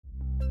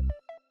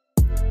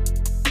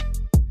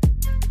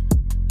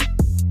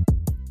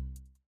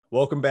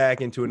Welcome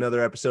back into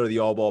another episode of the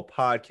All Ball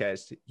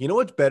Podcast. You know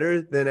what's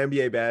better than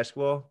NBA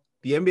basketball?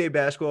 The NBA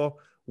basketball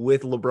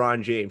with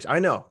LeBron James. I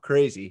know,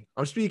 crazy.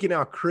 I'm speaking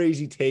out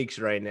crazy takes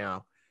right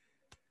now.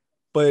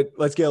 But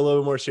let's get a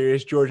little bit more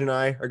serious. George and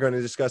I are going to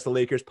discuss the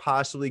Lakers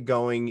possibly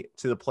going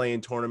to the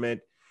play-in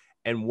tournament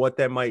and what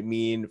that might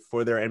mean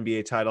for their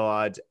NBA title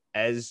odds,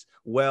 as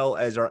well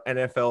as our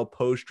NFL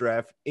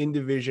post-draft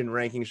in-division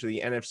rankings for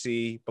the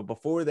NFC. But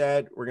before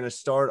that, we're going to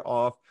start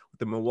off with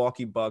the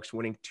Milwaukee Bucks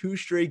winning 2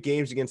 straight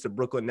games against the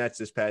Brooklyn Nets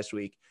this past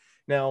week.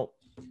 Now,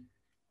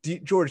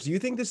 George, do you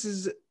think this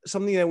is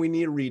something that we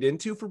need to read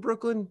into for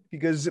Brooklyn?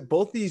 Because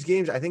both these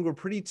games, I think, were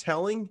pretty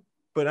telling,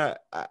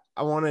 but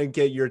I want to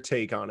get your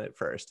take on it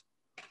first.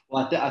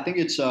 Well, I think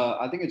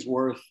it's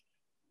worth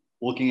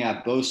looking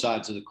at both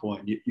sides of the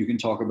coin. You can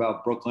talk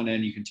about Brooklyn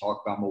and you can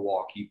talk about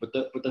Milwaukee, but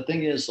the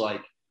thing is,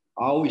 like,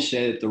 I always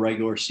say that the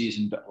regular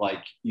season, but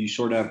like you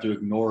sort of have to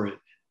ignore it,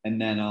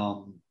 and then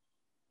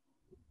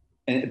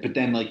but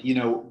then, like, you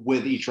know,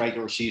 with each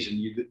regular season,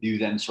 you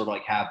then sort of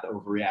like have the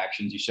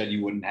overreactions you said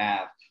you wouldn't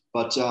have.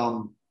 But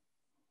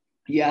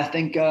yeah, I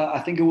think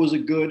it was a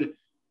good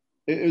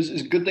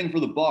thing for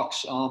the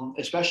Bucks,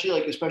 especially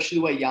the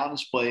way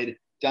Giannis played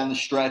down the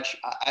stretch.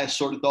 I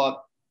sort of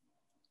thought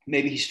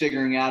maybe he's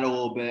figuring out a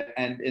little bit,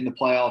 and in the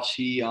playoffs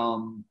he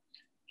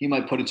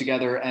might put it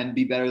together and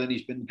be better than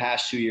he's been the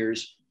past 2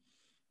 years,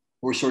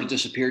 where he sort of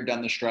disappeared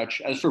down the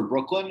stretch. As for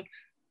Brooklyn,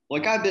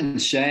 like I've been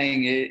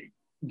saying,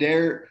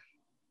 you're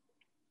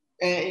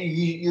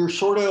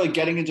sort of like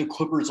getting into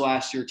Clippers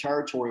last year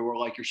territory, where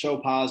like you're so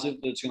positive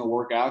that it's going to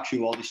work out. You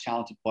have all these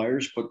talented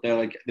players, but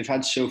they've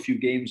had so few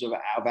games of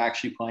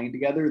actually playing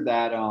together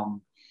that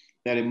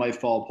it might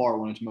fall apart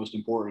when it's most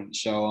important.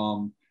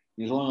 So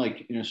there's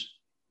only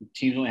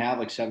teams only have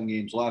like 7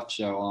 games left.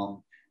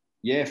 So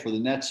yeah, for the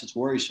Nets, it's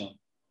worrisome.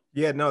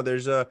 Yeah, no,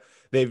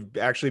 they've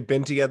actually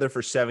been together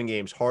for 7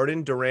 games.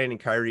 Harden, Durant, and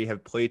Kyrie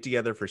have played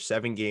together for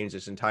 7 games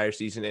this entire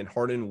season, and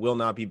Harden will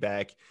not be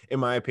back, in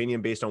my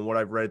opinion, based on what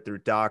I've read through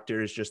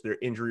doctors, just their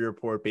injury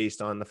report,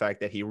 based on the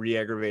fact that he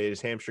re-aggravated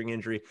his hamstring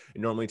injury.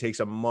 It normally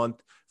takes a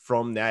month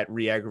from that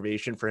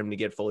re-aggravation for him to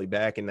get fully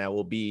back, and that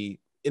will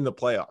be in the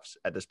playoffs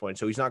at this point.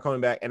 So he's not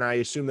coming back, and I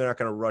assume they're not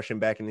going to rush him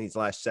back in these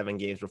last 7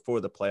 games before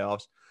the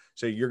playoffs.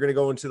 So you're going to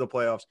go into the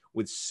playoffs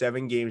with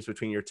 7 games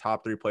between your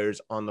top 3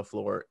 players on the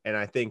floor. And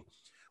I think,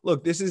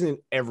 look, this isn't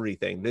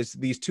everything.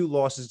 These 2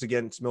 losses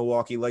against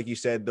Milwaukee, like you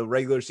said, the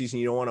regular season,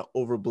 you don't want to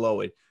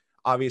overblow it.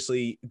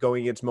 Obviously,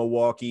 going against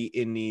Milwaukee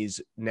in these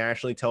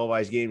nationally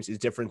televised games is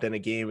different than a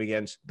game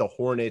against the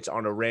Hornets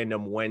on a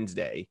random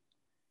Wednesday.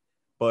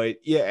 But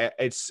yeah,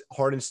 it's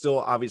Harden still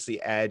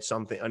obviously adds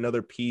something,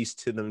 another piece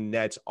to the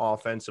Nets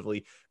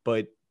offensively.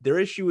 But their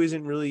issue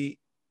isn't really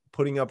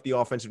putting up the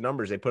offensive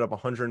numbers. They put up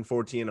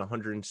 114 and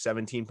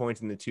 117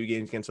 points in the 2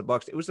 games against the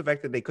Bucks. It was the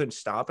fact that they couldn't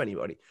stop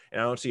anybody. And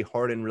I don't see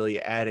Harden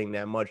really adding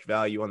that much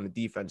value on the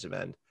defensive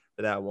end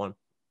for that one.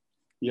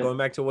 Yep. Going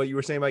back to what you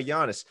were saying about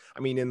Giannis,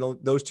 I mean, in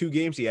those 2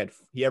 games, he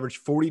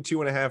averaged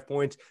 42.5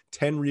 points,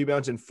 10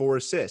 rebounds, and 4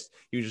 assists.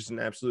 He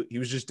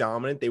was just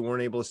dominant. They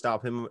weren't able to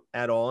stop him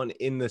at all. And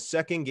in the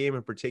second game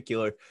in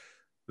particular,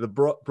 the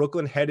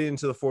Brooklyn headed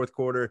into the fourth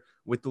quarter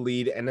with the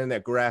lead, and then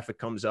that graphic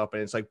comes up,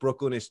 and it's like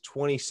Brooklyn is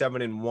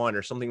 27-1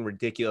 or something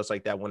ridiculous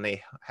like that when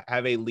they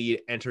have a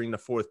lead entering the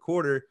fourth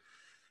quarter.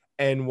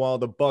 And while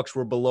the Bucks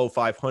were below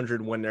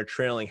 500 when they're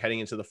trailing heading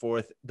into the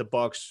fourth, the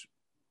Bucks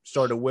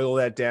started to whittle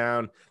that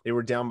down. They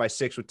were down by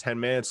 6 with 10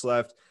 minutes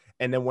left,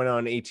 and then went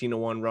on an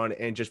 18-1 run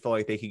and just felt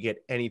like they could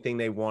get anything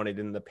they wanted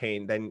in the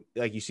paint. Then,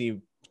 like, you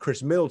see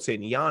Chris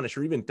Middleton, Giannis,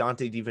 or even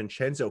Dante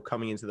DiVincenzo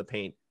coming into the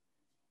paint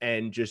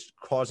and just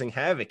causing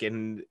havoc.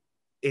 And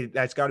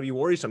that's got to be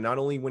worrisome, not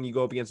only when you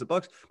go up against the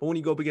Bucks, but when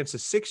you go up against the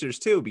Sixers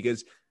too,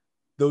 because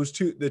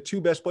the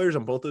two best players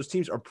on both those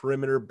teams are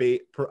perimeter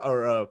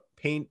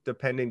paint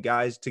dependent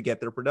guys to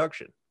get their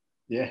production.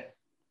 Yeah.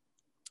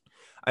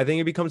 I think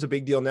it becomes a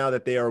big deal now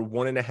that they are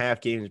 1.5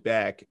 games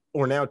back,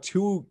 or now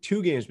two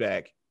games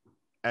back,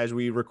 as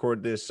we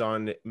record this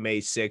on May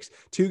 6th,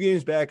 2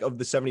 games back of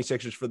the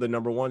 76ers for the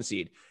number 1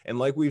 seed. And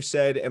like we've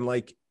said, and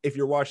like if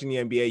you're watching the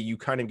NBA, you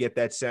kind of get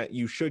that sense,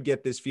 you should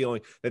get this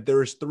feeling that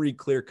there is 3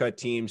 clear-cut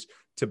teams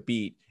to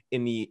beat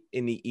in the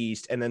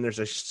East, and then there's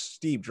a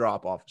steep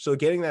drop-off. So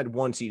getting that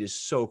 1 seed is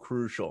so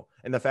crucial.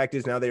 And the fact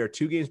is now they are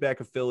 2 games back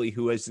of Philly,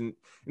 who is in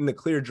the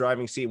clear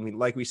driving seat.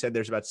 Like we said,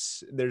 there's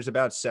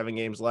about 7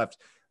 games left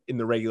in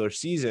the regular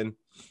season.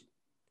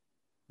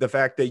 The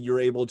fact that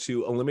you're able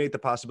to eliminate the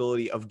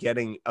possibility of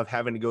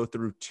having to go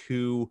through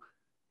 2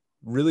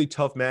 really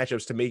tough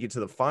matchups to make it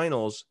to the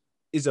finals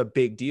is a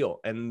big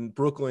deal. And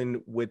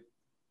Brooklyn, with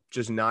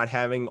just not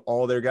having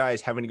all their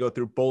guys, having to go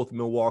through both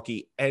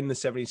Milwaukee and the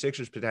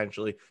 76ers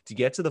potentially to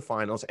get to the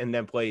finals, and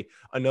then play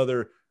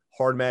another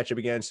hard matchup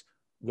against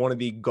one of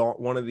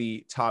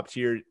the top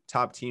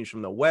teams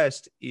from the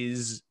West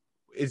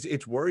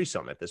it's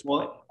worrisome at this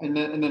point. Well, and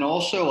then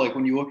also, like,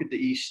 when you look at the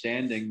East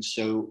standings,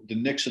 so the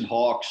Knicks and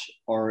Hawks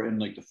are in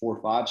like the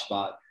 4-5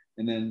 spot,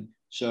 and then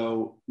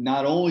so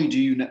not only do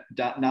you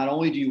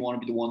want to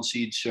be the 1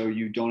 seed, so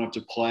you don't have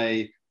to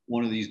play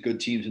one of these good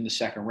teams in the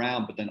second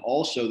round. But then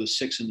also the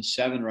 6 and the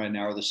 7 right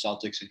now are the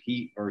Celtics and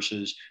Heat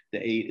versus the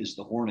 8 is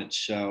the Hornets.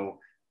 So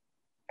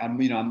I'd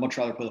much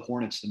rather play the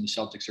Hornets than the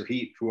Celtics or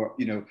Heat, who are,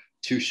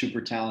 two super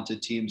talented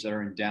teams that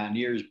are in down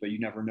years, but you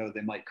never know,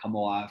 they might come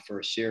alive for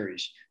a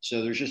series.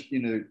 So there's just,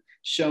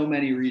 so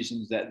many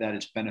reasons that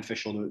it's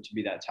beneficial to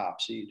be that top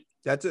seed.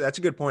 That's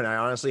a good point. I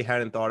honestly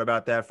hadn't thought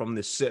about that from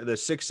the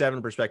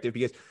 6-7 perspective,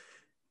 because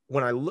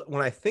when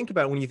you think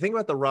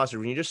about the roster,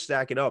 when you just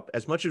stack it up,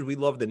 as much as we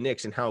love the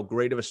Knicks and how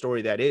great of a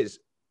story that is,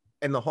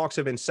 and the Hawks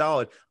have been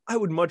solid, I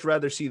would much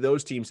rather see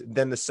those teams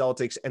than the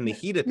Celtics and the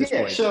Heat at this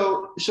point.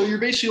 So you're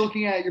basically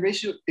looking at,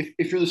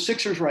 if you're the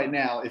Sixers right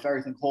now, if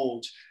everything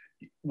holds,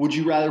 would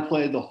you rather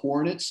play the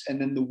Hornets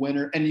and then the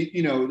winner? And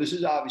this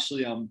is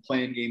obviously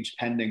playing games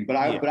pending, but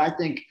I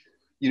think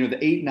the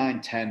 8,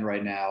 9, 10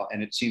 right now,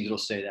 and it seems it'll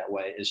stay that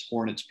way, is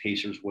Hornets,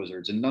 Pacers,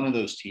 Wizards, and none of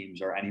those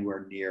teams are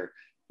anywhere near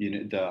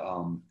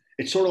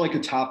it's sort of like a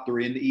top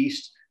 3 in the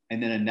East,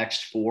 and then a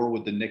next 4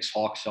 with the Knicks,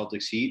 Hawks,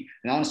 Celtics, Heat.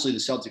 And honestly, the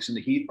Celtics and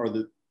the Heat are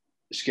the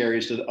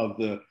scariest of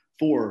the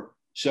 4.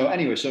 So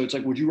anyway, so it's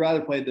like, would you rather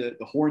play the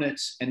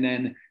Hornets and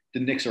then the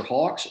Knicks or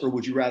Hawks, or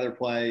would you rather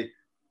play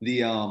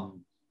the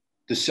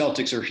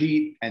Celtics or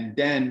Heat and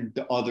then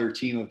the other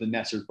team of the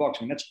Nets or Bucks?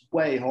 I mean, that's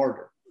way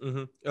harder.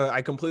 Mm-hmm.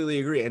 I completely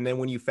agree. And then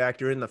when you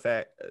factor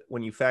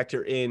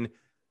in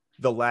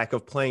the lack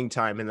of playing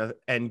time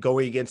and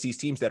going against these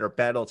teams that are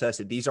battle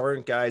tested, these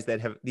aren't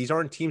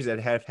teams that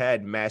have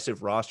had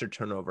massive roster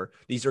turnover.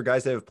 These are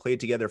guys that have played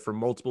together for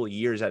multiple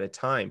years at a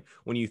time.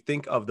 When you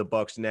think of the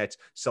Bucks, Nets,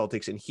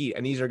 Celtics, and Heat,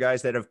 and these are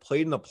guys that have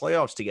played in the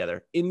playoffs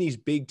together in these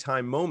big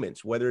time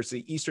moments, whether it's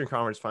the Eastern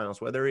Conference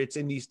Finals, whether it's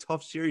in these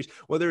tough series,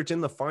 whether it's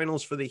in the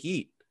finals for the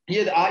Heat.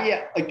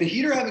 Yeah, like the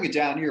Heat are having a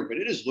down year, but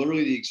it is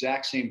literally the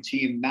exact same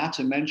team, not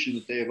to mention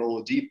that they have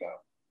Oladipo.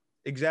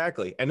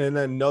 Exactly. And then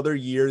another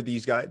year,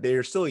 these guys,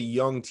 they're still a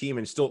young team,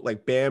 and still,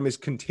 like, Bam is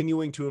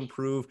continuing to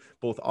improve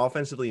both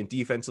offensively and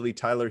defensively.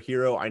 Tyler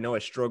Hero, I know,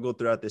 has struggled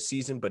throughout the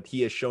season, but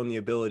he has shown the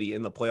ability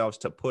in the playoffs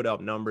to put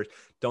up numbers.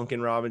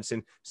 Duncan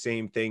Robinson,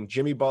 same thing.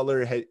 Jimmy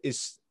Butler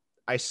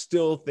I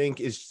still think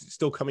is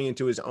still coming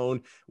into his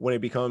own when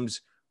it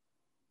becomes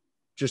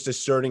just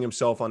asserting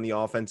himself on the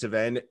offensive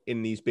end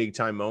in these big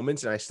time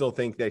moments. And I still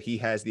think that he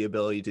has the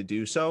ability to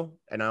do so.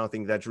 And I don't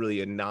think that's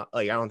really I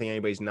don't think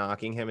anybody's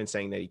knocking him and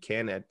saying that he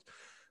can,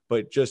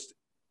 but just,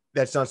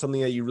 that's not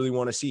something that you really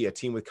want to see. A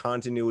team with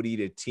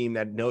continuity, a team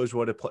that knows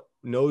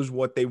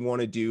what they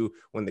want to do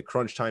when the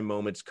crunch time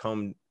moments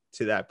come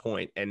to that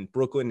point. And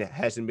Brooklyn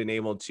hasn't been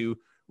able to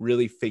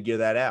really figure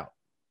that out,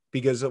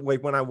 because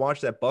like when I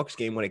watched that Bucks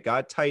game, when it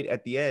got tight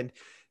at the end,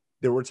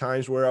 there were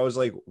times where I was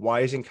like,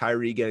 why isn't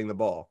Kyrie getting the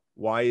ball?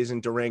 Why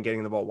isn't Durant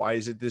getting the ball? Why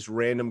is it this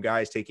random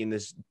guy's taking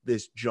this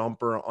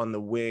jumper on the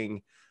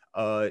wing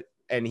and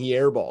he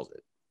airballs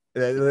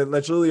it?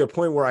 That's really a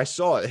point where I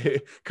saw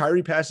it.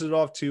 Kyrie passes it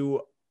off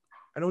to,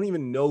 I don't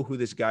even know who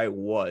this guy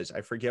was.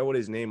 I forget what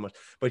his name was,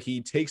 but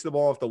he takes the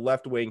ball off the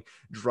left wing,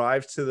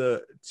 drives to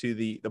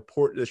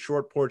the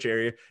short porch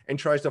area, and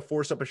tries to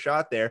force up a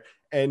shot there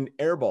and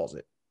airballs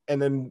it. And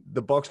then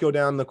the Bucks go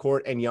down the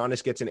court and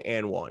Giannis gets an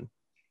and one.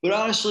 But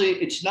honestly,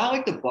 it's not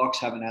like the Bucks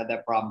haven't had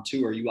that problem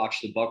too, or you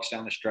watch the Bucks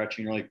down the stretch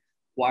and you're like,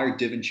 why are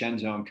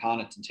DiVincenzo and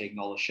Connaughton taking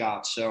all the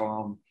shots?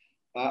 So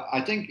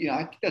I think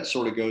that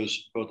sort of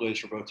goes both ways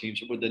for both teams.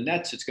 But with the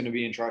Nets, it's going to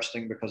be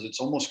interesting because it's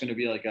almost going to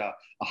be like a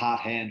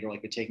hot hand or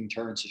like a taking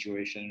turns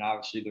situation. And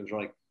obviously, there's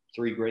like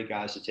 3 great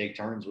guys to take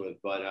turns with,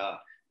 but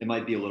it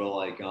might be a little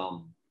like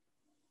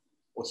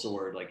what's the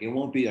word? Like, it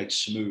won't be like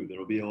smooth.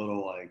 It'll be a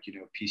little like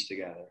pieced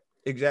together.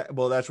 Exactly.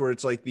 Well, that's where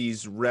it's like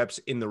these reps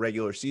in the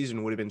regular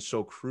season would have been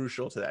so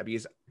crucial to that,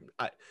 because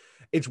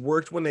it's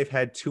worked when they've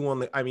had 2 on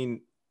the, I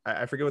mean,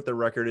 I forget what the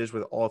record is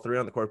with all 3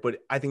 on the court, but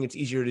I think it's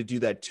easier to do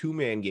that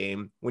 2-man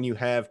game when you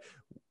have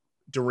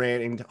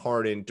Durant and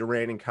Harden,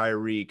 Durant and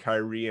Kyrie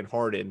and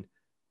Harden,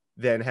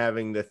 than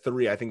having the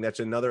 3. I think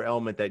that's another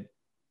element that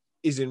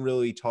isn't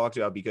really talked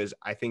about, because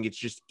I think it's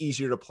just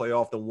easier to play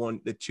off the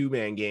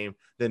 2-man game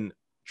than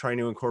trying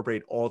to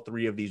incorporate all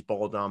 3 of these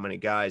ball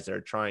dominant guys that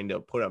are trying to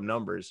put up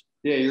numbers.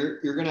 Yeah,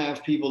 you're going to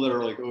have people that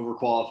are like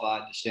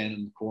overqualified to stand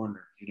in the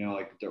corner,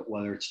 like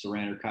whether it's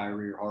Durant or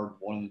Kyrie or Harden,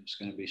 one of them is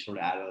going to be sort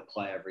of out of the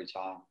play every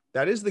time.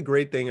 That is the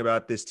great thing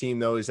about this team,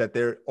 though, is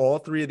that all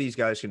 3 of these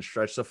guys can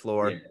stretch the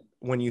floor. Yeah.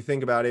 When you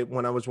think about it,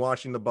 when I was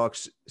watching the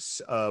Bucks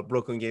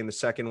Brooklyn game, the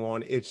second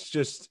one, it's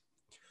just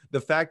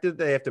the fact that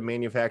they have to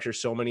manufacture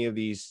so many of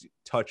these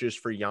touches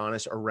for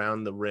Giannis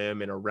around the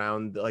rim and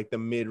around like the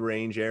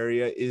mid-range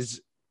area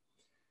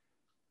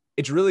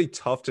it's really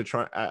tough to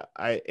try,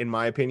 in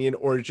my opinion,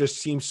 or it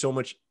seems so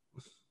much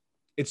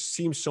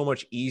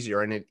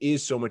easier. And it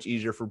is so much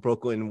easier for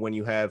Brooklyn when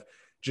you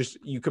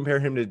compare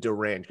him to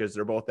Durant, because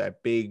they're both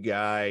that big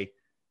guy.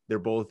 They're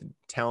both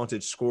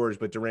talented scorers,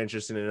 but Durant's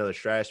just in another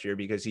stratosphere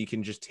because he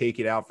can just take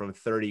it out from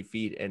 30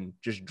 feet and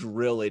just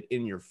drill it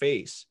in your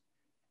face.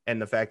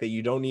 And the fact that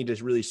you don't need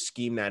to really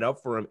scheme that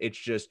up for him, it's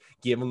just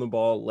give him the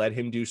ball, let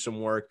him do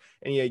some work.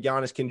 And yeah,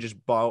 Giannis can just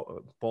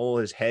bowl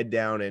his head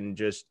down and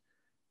just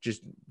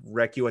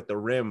wreck you at the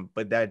rim.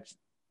 But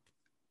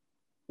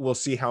we'll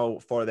see how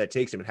far that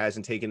takes him. It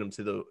hasn't taken him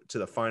to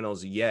the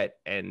finals yet.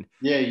 And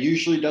yeah, it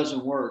usually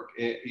doesn't work,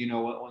 when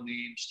the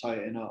games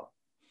tighten up.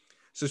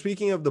 So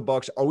speaking of the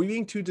Bucks, are we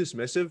being too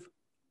dismissive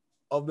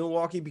of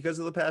Milwaukee because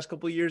of the past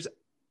couple of years?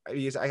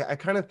 I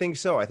kind of think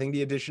so. I think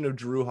the addition of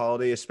Drew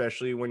Holiday,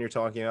 especially when you're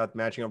talking about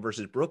matching up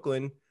versus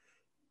Brooklyn,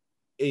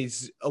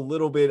 is a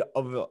little bit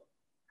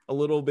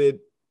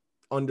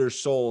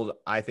undersold,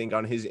 I think,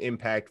 on his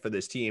impact for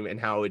this team and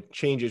how it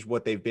changes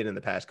what they've been in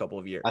the past couple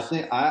of years.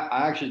 I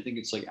actually think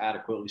it's like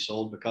adequately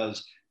sold,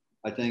 because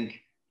I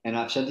think, and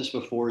I've said this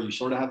before, you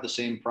sort of have the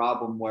same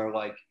problem where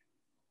like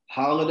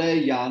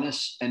Holiday,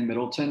 Giannis, and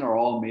Middleton are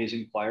all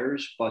amazing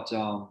players, but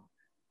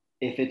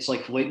if it's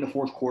like late in the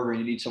fourth quarter and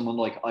you need someone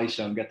like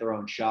ISO and get their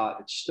own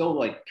shot, it's still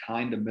like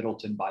kind of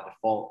Middleton by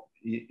default.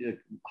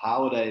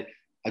 Holiday,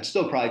 I'd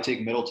still probably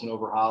take Middleton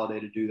over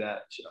Holiday to do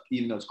that,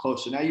 even though it's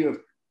close. So now you have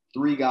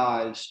three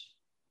guys,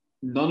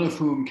 none of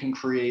whom can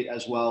create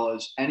as well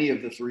as any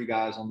of the three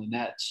guys on the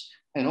Nets.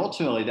 And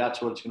ultimately,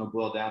 that's what it's going to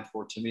boil down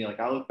for to me. Like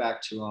I look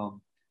back to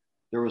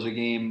there was a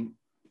game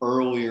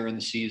earlier in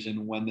the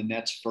season when the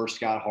Nets first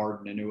got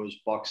Harden, and it was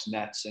Bucks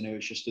Nets, and it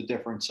was just a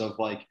difference of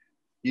like,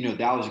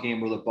 that was a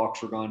game where the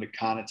Bucks were going to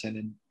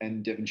Connaughton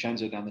and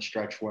DiVincenzo down the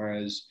stretch,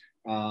 whereas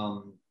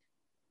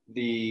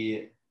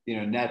the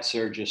Nets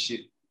are just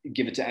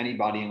give it to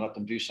anybody and let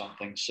them do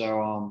something.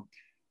 So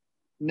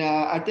no,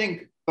 I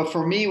think, but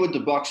for me with the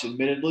Bucks,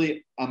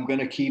 admittedly, I'm going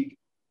to keep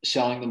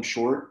selling them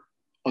short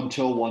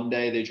until one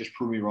day they just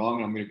prove me wrong,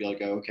 and I'm going to be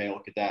like, oh, okay,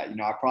 look at that.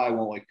 I probably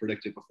won't like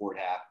predict it before it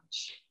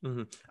happens.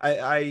 Mm-hmm.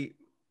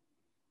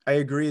 I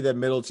agree that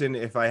Middleton,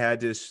 if I had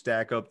to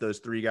stack up those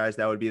three guys,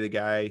 that would be the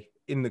guy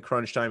in the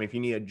crunch time. If you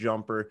need a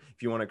jumper,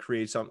 if you want to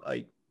create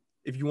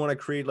if you want to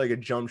create like a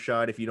jump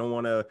shot, if you don't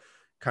want to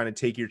kind of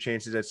take your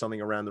chances at something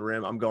around the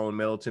rim, I'm going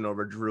Middleton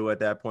over Drew at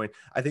that point.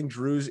 I think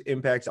Drew's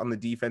impact on the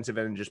defensive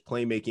end and just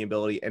playmaking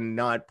ability and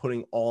not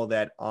putting all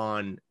that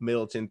on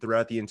Middleton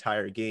throughout the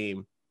entire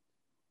game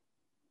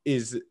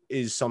is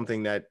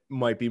something that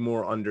might be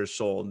more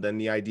undersold than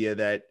the idea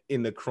that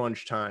in the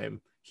crunch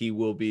time, he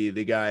will be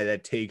the guy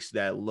that takes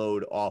that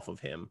load off of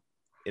him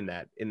in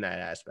that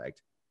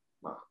aspect.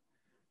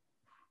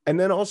 And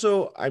then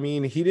also, I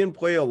mean, he didn't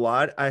play a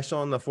lot I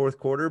saw in the fourth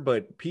quarter,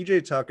 but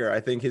PJ Tucker,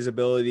 I think his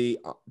ability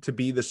to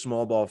be the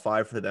small ball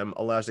five for them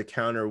allows to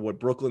counter what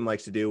Brooklyn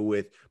likes to do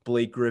with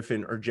Blake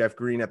Griffin or Jeff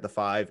Green at the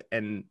five.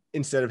 And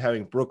instead of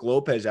having Brook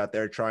Lopez out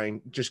there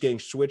just getting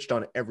switched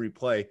on every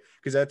play,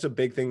 because that's a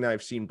big thing that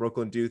I've seen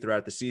Brooklyn do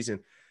throughout the season.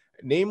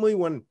 Namely,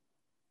 when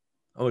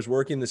I was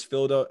working this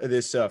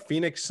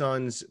Phoenix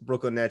Suns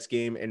Brooklyn Nets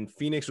game, and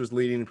Phoenix was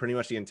leading pretty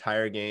much the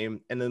entire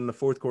game. And then in the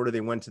fourth quarter, they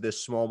went to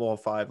this small ball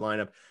five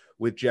lineup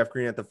with Jeff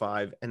Green at the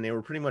five, and they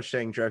were pretty much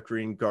saying Jeff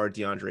Green guard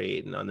DeAndre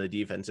Ayton on the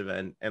defensive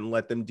end and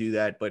let them do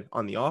that. But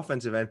on the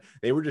offensive end,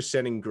 they were just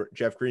sending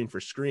Jeff Green for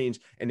screens,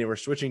 and they were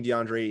switching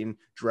DeAndre Ayton,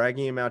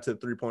 dragging him out to the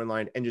three-point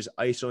line, and just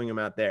isoing him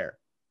out there.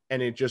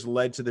 And it just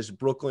led to this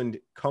Brooklyn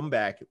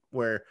comeback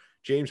where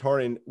James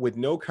Harden, with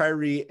no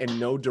Kyrie and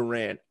no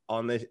Durant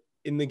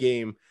in the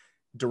game,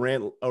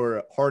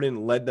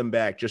 Harden led them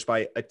back just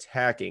by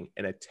attacking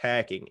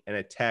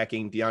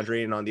DeAndre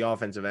Ayton on the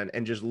offensive end,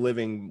 and just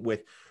living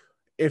with,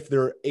 if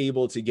they're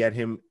able to get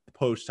him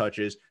post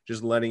touches,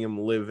 just letting him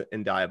live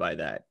and die by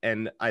that.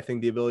 And I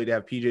think the ability to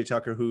have PJ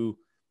Tucker, who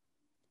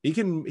he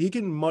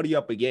can muddy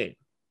up a game.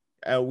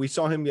 We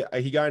saw him,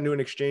 he got into an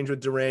exchange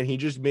with Durant. He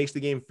just makes the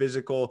game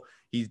physical.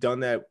 He's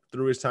done that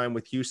through his time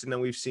with Houston that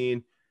we've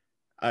seen.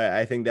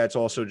 I think that's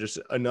also just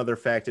another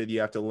factor that you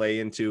have to lay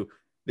into.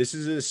 This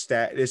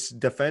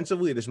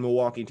defensively, this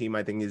Milwaukee team,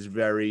 I think, is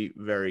very,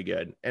 very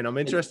good. And I'm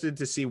interested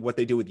to see what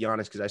they do with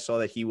Giannis, because I saw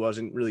that he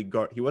wasn't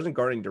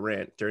guarding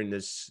Durant during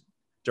this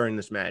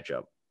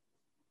matchup.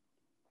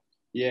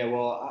 Yeah,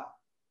 well,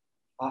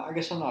 I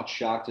guess I'm not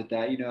shocked at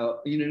that.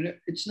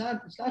 It's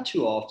not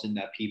too often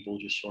that people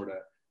just sort of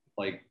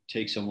like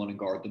take someone and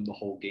guard them the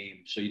whole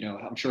game. So,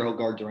 I'm sure he'll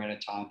guard Durant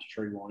at times. I'm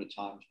sure he won't at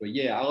times. But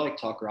yeah, I like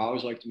Tucker. I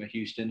always liked him at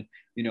Houston.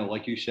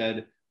 Like you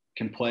said,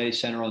 can play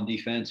center on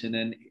defense, and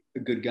then a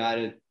good guy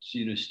to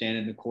stand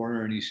in the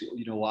corner, and he's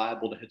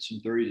liable to hit some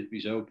threes if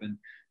he's open.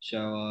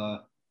 So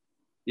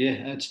yeah,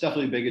 it's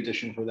definitely a big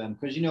addition for them,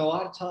 because a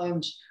lot of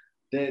times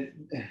that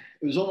it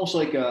was almost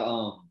like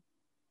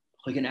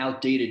an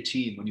outdated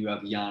team when you have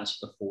Giannis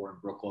at the 4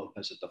 and Brook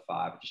Lopez at the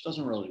 5. It just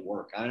doesn't really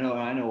work. I know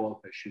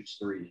Lopez shoots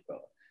threes,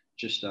 but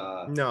just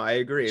no, I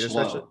agree,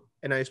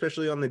 and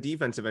especially on the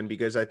defensive end,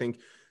 because I think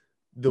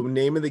the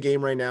name of the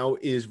game right now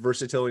is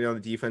versatility on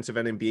the defensive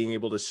end and being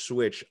able to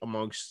switch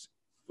amongst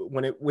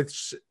when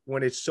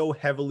it's so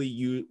heavily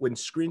used, when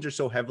screens are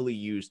so heavily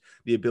used,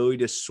 the ability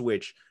to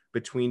switch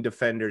between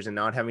defenders and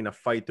not having to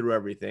fight through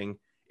everything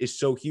is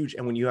so huge.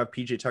 And when you have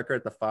PJ Tucker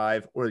at the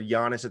 5 or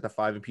Giannis at the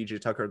 5 and PJ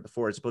Tucker at the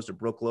 4, as opposed to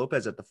Brook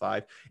Lopez at the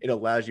 5, it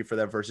allows you for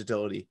that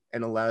versatility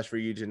and allows for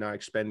you to not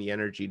expend the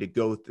energy to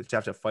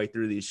have to fight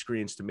through these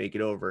screens to make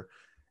it over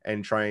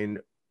and try and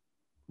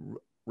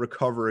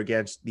recover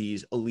against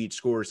these elite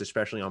scorers,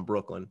 especially on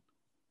Brooklyn.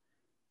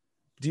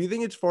 Do you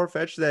think it's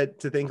far-fetched that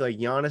to think like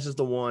Giannis is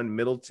the one,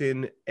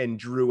 Middleton and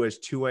Drew as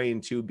 2A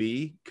and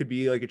 2B could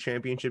be like a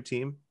championship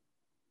team?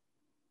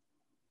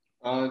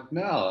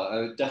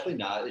 No, definitely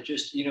not. It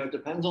just, it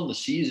depends on the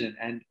season.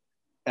 And,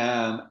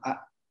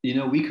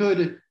 we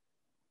could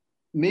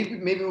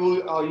maybe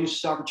I'll use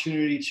this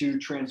opportunity to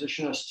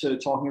transition us to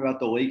talking about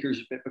the Lakers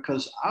a bit,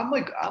 because I'm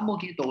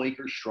looking at the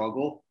Lakers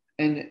struggle,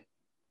 and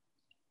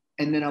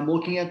then I'm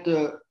looking at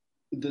the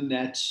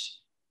Nets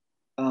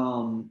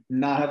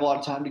not have a lot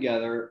of time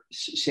together.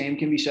 Same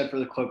can be said for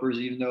the Clippers,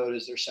 even though it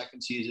is their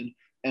second season.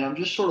 And I'm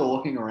just sort of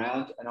looking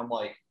around, and I'm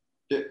like,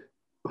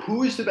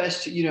 who is the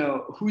best?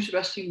 Who's the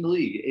best team in the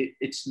league?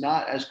 It's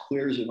not as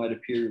clear as it might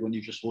appear when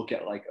you just look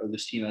at like, oh,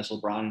 this team has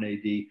LeBron and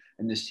AD,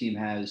 and this team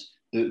has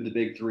the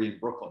big three in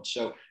Brooklyn.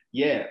 So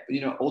yeah,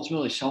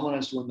 ultimately someone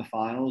has to win the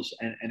finals,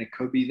 and it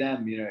could be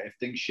them. If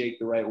things shake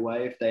the right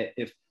way,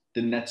 if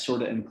the Nets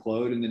sort of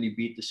implode and then you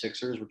beat the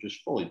Sixers, which is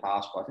fully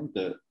possible. I think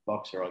the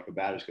Bucks are like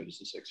about as good as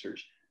the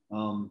Sixers.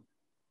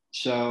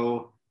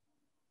 So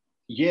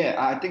yeah,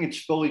 I think it's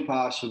fully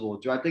possible.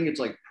 Do I think it's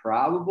like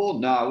probable?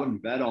 No, I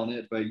wouldn't bet on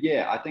it, but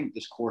yeah, I think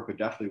this core could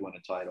definitely win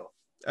a title.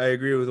 I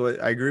agree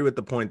with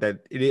the point that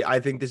I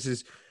think this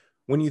is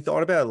when you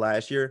thought about it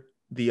last year,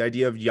 the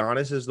idea of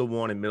Giannis as the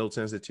one and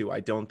Middleton as the two. I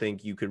don't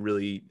think you could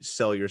really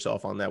sell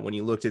yourself on that when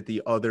you looked at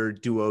the other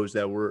duos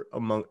that were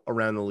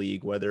around the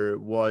league, whether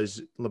it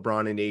was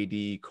LeBron and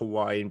AD,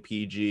 Kawhi and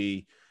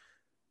PG,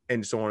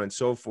 and so on and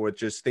so forth.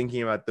 Just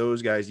thinking about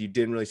those guys, you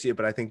didn't really see it.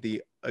 But I think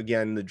the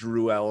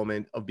Drew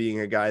element of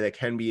being a guy that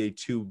can be a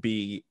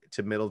 2B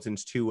to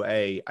Middleton's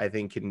 2A, I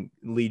think can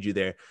lead you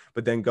there.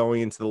 But then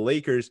going into the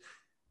Lakers,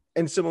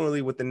 and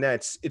similarly with the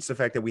Nets, it's the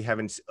fact that we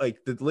haven't, like,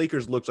 the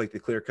Lakers looked like the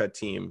clear-cut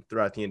team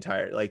throughout the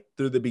entire, like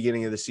through the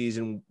beginning of the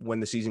season.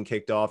 When the season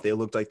kicked off, they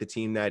looked like the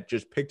team that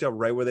just picked up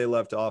right where they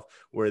left off,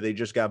 where they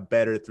just got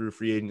better through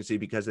free agency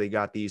because they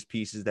got these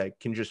pieces that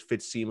can just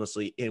fit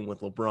seamlessly in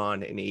with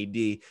LeBron and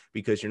AD,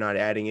 because you're not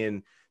adding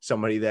in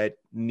somebody that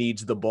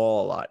needs the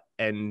ball a lot.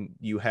 And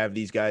you have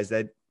these guys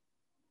that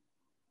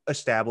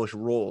establish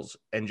roles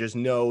and just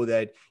know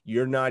that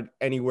you're not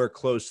anywhere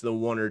close to the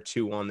one or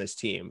two on this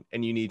team.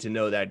 And you need to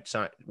know that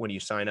when you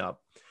sign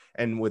up.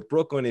 And with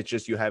Brooklyn, it's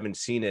just, you haven't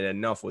seen it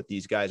enough with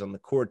these guys on the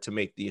court to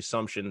make the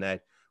assumption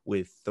that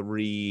with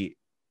three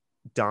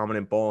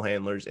dominant ball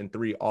handlers and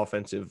three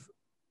offensive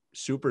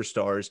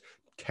superstars,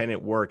 can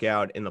it work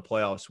out in the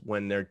playoffs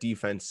when their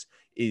defense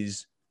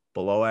is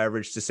below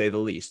average, to say the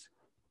least.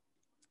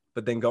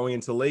 But then going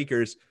into the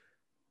Lakers,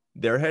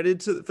 they're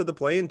headed for the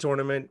play-in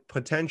tournament,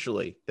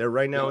 potentially. They're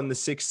right now in the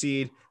 6th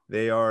seed.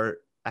 They are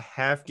a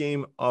half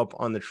game up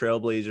on the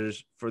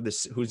Trailblazers for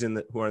this, who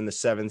are in the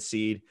 7th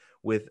seed,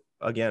 with,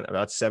 again,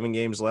 about 7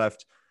 games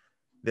left.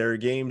 Their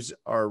games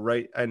are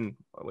right, and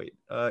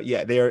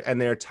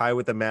they're tied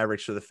with the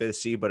Mavericks for the 5th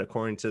seed, but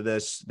according to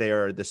this, they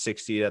are the 6th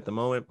seed at the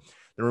moment.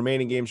 The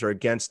remaining games are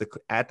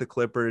at the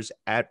Clippers,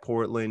 at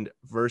Portland,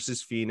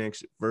 versus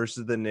Phoenix,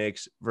 versus the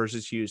Knicks,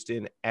 versus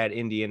Houston, at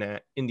Indiana,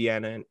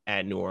 and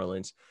at New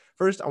Orleans.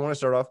 First, I want to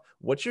start off.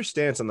 What's your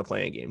stance on the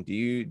playing game? Do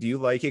you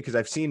like it? Because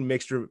I've seen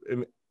mixed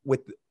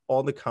with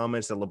all the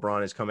comments that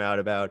LeBron has come out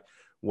about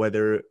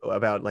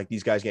like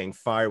these guys getting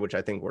fired, which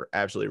I think were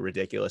absolutely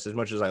ridiculous. As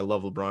much as I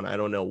love LeBron, I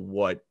don't know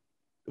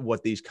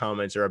what these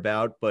comments are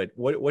about. But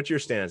what's your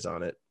stance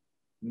on it?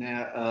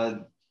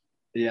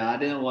 Yeah, I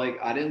didn't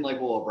like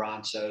what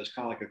LeBron said. It was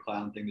kind of like a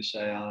clown thing to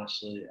say,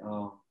 honestly.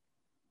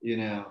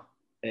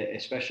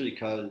 Especially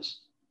because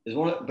it's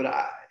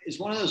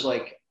one of those,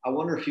 like, I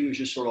wonder if he was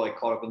just sort of like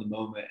caught up in the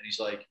moment, and he's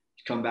like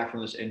come back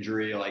from this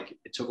injury, like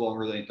it took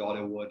longer than he thought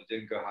it would. It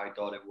didn't go how he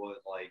thought it would.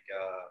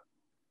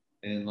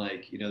 And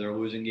they're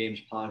losing games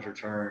upon his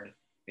return, and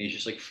he's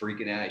just like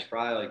freaking out. He's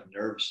probably like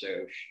nervous. So,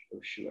 oh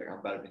shoot, like I'm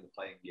about to be in the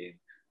playing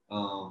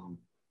game.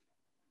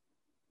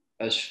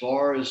 As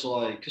far as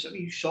like, because I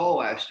mean, you saw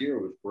last year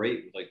it was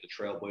great with like the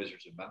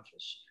Trailblazers in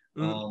Memphis.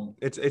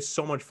 It's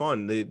so much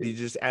fun. They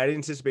just add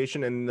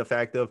anticipation, and the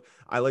fact of,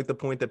 I like the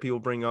point that people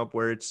bring up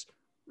where it's,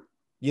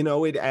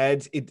 it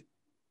adds it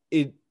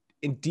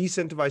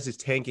decentralizes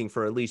tanking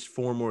for at least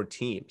 4 more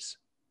teams.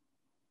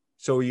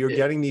 So you're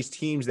getting these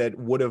teams that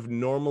would have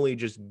normally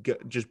just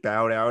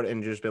bowed out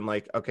and just been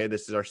like, okay,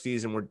 this is our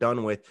season, we're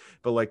done with.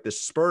 But like the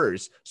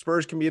Spurs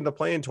can be in the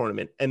play-in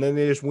tournament, and then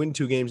they just win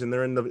 2 games and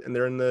they're in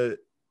the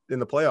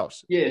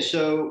playoffs. Yeah.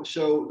 So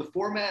the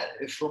format,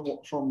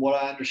 from what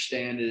I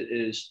understand,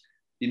 is,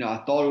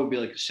 I thought it would be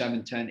like a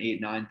 7-10,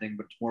 8-9 thing,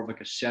 but it's more of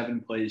like a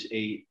 7 plays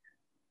 8,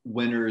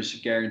 winners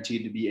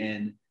guaranteed to be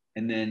in,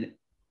 and then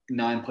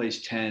 9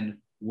 plays 10,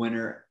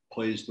 winner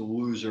plays the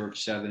loser of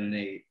 7 and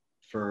 8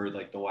 for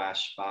like the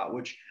last spot.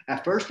 Which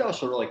at first I was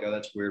sort of like, oh,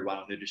 that's weird. Why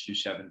don't they just do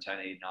 7, 10,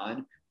 8,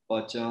 9?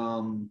 But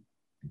I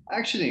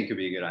actually think it could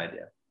be a good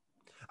idea.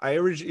 I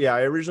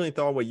originally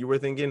thought what you were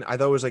thinking. I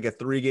thought it was like a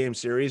 3-game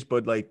series,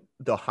 but like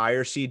the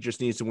higher seed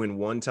just needs to win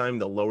 1 time.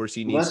 The lower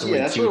seed needs to win 2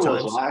 times. That's what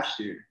it was last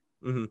year.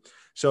 Mm-hmm.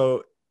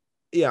 So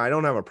Yeah, I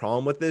don't have a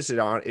problem with this.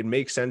 It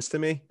makes sense to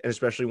me, and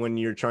especially when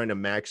you're trying to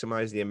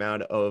maximize the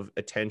amount of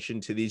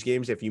attention to these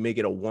games. If you make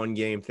it a one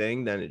game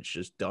thing, then it's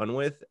just done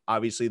with.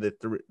 Obviously,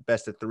 the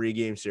best of 3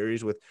 game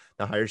series with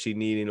the higher seed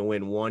needing to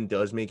win one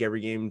does make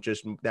every game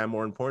just that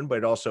more important. But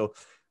it also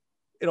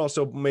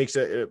makes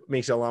it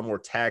a lot more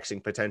taxing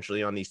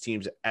potentially on these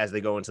teams as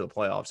they go into the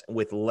playoffs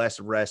with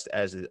less rest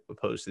as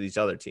opposed to these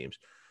other teams.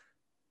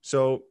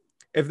 So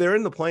if they're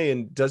in the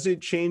play-in, does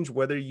it change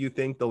whether you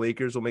think the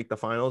Lakers will make the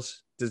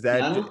finals? Does Yeah,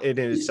 that I don't, in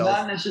it's not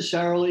itself?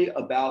 necessarily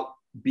about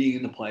being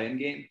in the play-in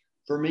game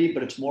for me,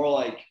 but it's more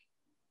like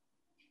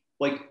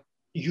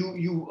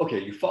you okay,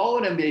 you follow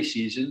an NBA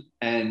season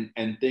and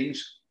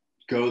things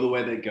go the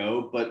way they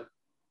go, but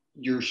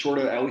you're sort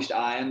of, at least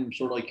I am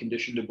sort of like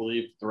conditioned to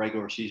believe the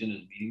regular season is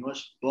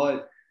meaningless.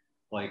 But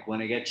like when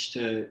it gets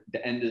to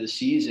the end of the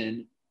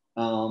season,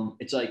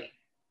 it's like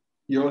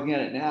you're looking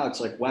at it now,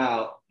 it's like,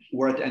 wow,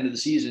 we're at the end of the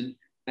season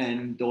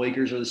and the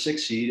Lakers are the 6th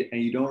seed, and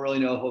you don't really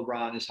know if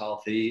LeBron is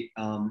healthy.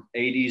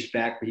 AD's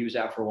back, but he was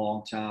out for a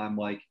long time.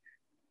 Like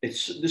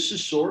this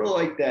is sort of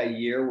like that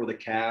year where the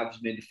Cavs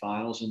made the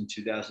finals in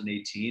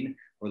 2018,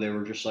 where they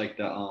were just like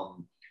the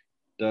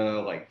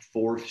like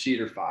 4th seed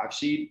or 5th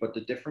seed. But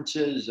the difference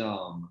is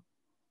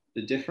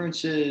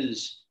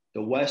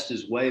the West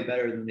is way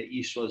better than the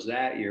East was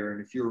that year.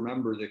 And if you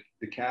remember,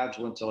 the Cavs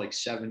went to like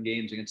 7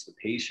 games against the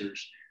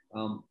Pacers.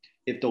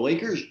 If the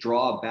Lakers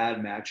draw a bad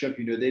matchup,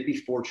 they'd be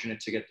fortunate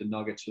to get the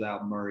Nuggets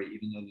without Murray,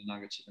 even though the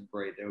Nuggets have been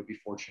great. They would be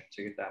fortunate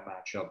to get that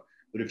matchup.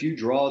 But if you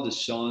draw the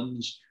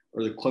Suns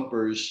or the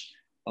Clippers,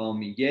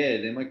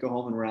 yeah, they might go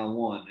home in round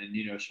one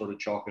and, sort of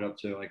chalk it up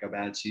to like a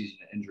bad season,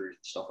 injuries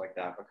and stuff like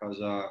that. Because,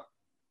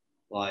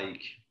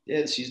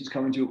 yeah, the season's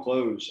coming to a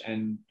close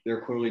and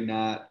they're clearly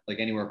not like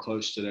anywhere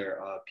close to their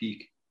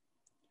peak.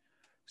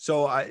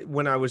 So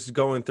when I was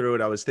going through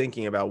it, I was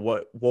thinking about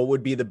what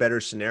would be the better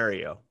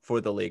scenario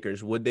for the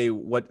Lakers. Would they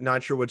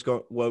not sure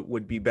what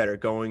would be better,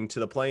 going to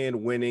the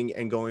play-in, winning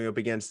and going up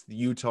against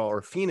Utah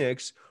or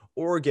Phoenix,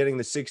 or getting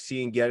the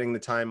 16, getting the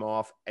time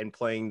off and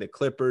playing the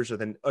Clippers, or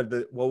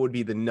what would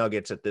be the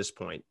Nuggets at this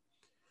point?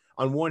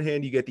 On one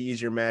hand, you get the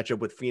easier matchup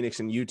with Phoenix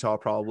and Utah,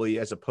 probably,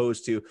 as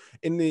opposed to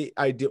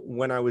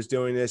when I was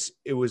doing this,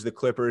 it was the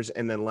Clippers.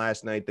 And then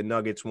last night, the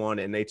Nuggets won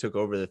and they took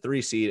over the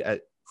 3 seed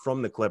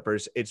from the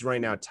Clippers. It's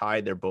right now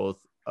tied. They're both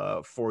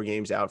 4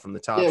 games out from the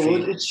top Yeah, well,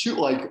 seed. it's true.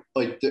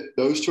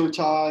 Those two are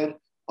tied.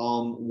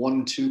 1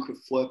 and 2 could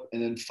flip,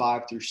 and then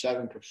 5 through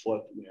 7 could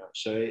flip.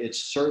 So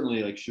it's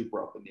certainly like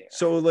super up in the air.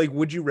 So, like,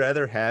 would you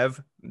rather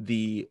have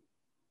I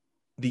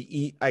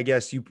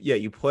guess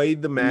you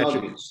played the The matchup.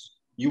 Nuggets.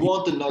 You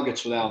want the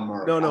Nuggets without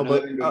Murray. No, I no, know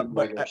they've been good in the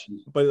but regular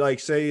season. but like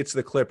say it's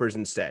the Clippers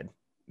instead.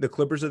 The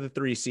Clippers are the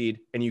 3 seed,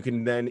 and you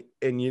can then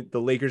the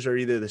Lakers are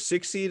either the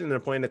 6 seed and they're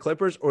playing the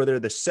Clippers, or they're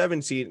the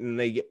 7 seed and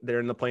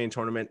they're in the playing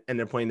tournament and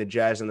they're playing the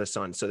Jazz and the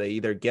Suns. So they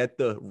either get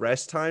the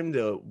rest time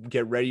to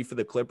get ready for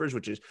the Clippers,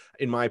 which is,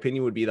 in my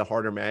opinion, would be the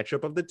harder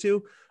matchup of the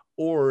two,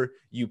 or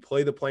you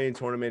play the playing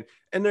tournament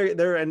and they're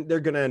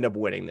going to end up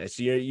winning this.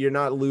 You're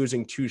not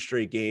losing 2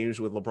 straight games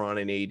with LeBron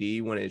and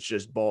AD when it's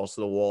just balls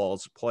to the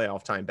walls,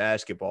 playoff time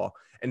basketball.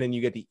 And then you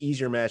get the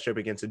easier matchup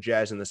against the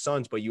Jazz and the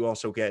Suns, but you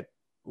also get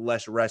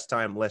less rest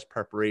time, less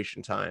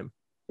preparation time.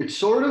 It's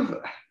sort of,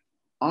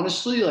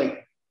 honestly,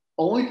 like,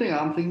 only thing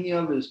I'm thinking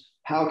of is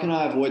how can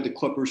I avoid the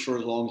Clippers for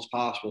as long as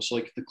possible? So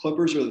like if the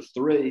Clippers are the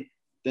 3,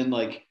 then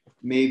like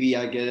maybe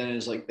I get in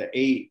as like the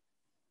 8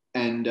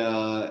 and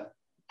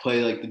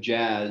play like the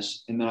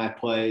Jazz, and then I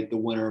play the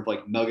winner of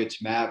like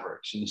Nuggets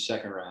Mavericks in the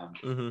second round.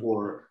 Mm-hmm.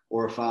 Or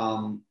if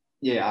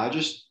yeah,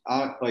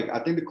 I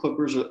think the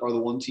Clippers are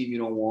the one team you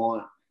don't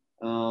want.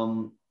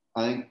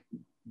 I think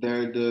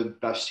they're the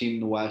best team in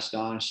the West,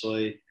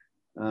 honestly.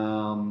 At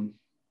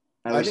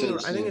I least think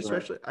as it I think stands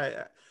right. especially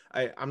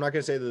I'm not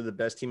going to say they're the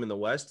best team in the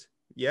West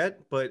yet,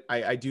 but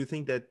I do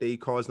think that they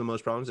cause the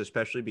most problems,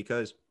 especially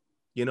because,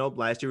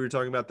 last year we were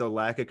talking about the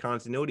lack of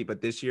continuity,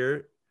 but this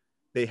year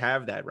they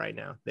have that right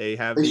now. They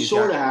have They these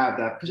sort guys. of have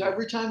that because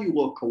every time you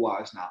look,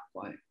 Kawhi's not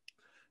playing.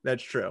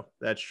 That's true.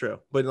 That's true.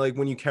 But like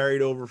when you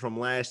carried over from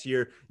last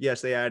year, yes,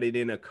 they added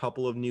in a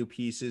couple of new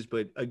pieces,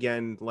 but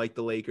again, like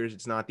the Lakers,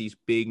 it's not these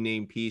big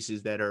name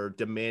pieces that are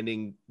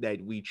demanding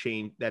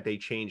that they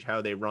change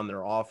how they run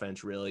their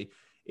offense. Really,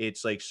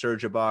 it's like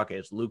Serge Ibaka,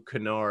 it's Luke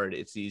Kennard,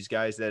 it's these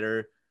guys that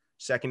are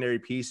secondary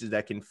pieces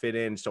that can fit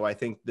in. So I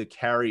think the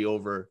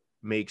carryover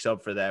makes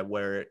up for that.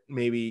 Where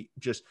maybe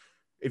just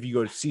if you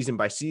go season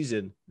by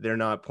season, they're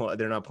not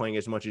playing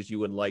as much as you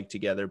would like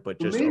together, but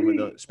But just over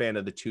the maybe span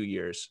of the 2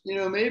 years.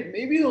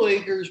 maybe the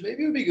Lakers.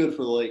 Maybe it would be good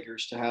for the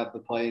Lakers to have the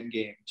playing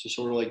game to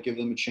sort of like give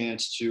them a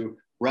chance to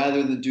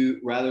rather than do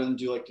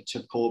like the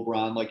typical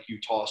LeBron, like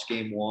you toss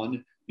game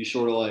one. You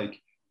sort of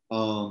like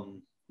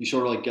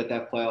get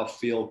that playoff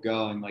feel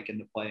going like in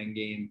the playing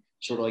game.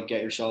 Sort of like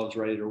get yourselves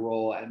ready to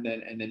roll, and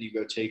then you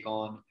go take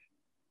on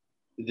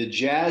the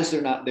Jazz.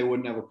 They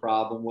wouldn't have a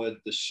problem with.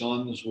 The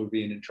Suns would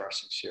be an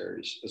interesting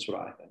series. That's what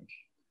I think.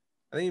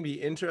 I think it'd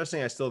be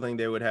interesting. I still think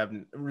they would have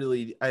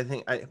really. I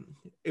think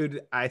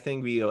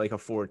be like a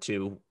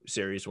 4-2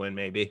 series win,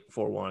 maybe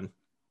 4-1.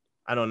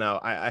 I don't know.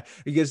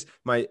 Because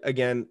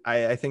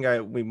I think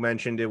we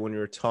mentioned it when we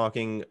were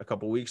talking a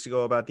couple weeks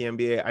ago about the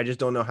NBA. I just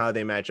don't know how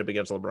they match up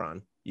against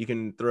LeBron. You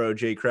can throw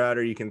Jay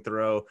Crowder, you can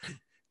throw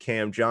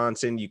Cam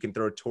Johnson, you can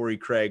throw Torrey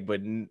Craig,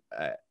 but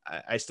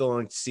I still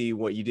don't see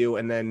what you do.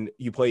 And then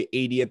you play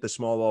 80 at the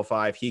small ball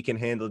five. He can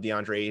handle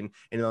DeAndre Ayton,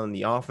 and on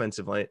the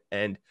offensive line,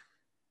 and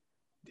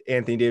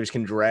Anthony Davis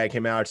can drag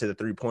him out to the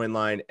 3-point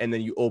line, and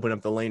then you open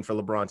up the lane for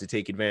LeBron to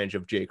take advantage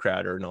of Jay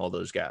Crowder and all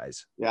those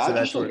guys. Yeah,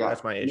 So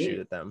that's my issue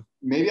with them.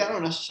 Maybe I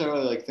don't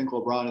necessarily like think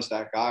LeBron is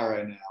that guy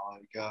right now.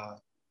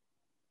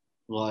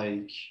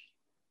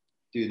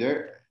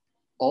 Dude,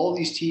 all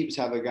these teams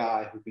have a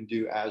guy who can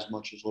do as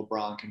much as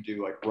LeBron can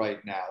do like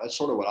right now. That's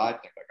sort of what I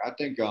think. Like I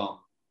think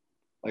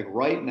like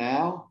right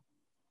now,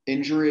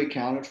 injury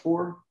accounted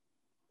for,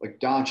 like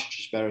Doncic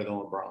is better than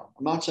LeBron.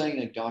 I'm not saying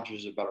that Doncic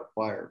is a better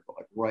player, but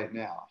like right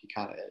now, he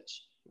kind of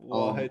is.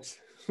 What?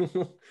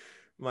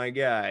 My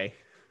guy.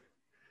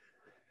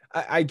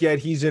 I get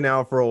he's in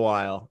out for a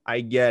while. I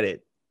get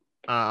it.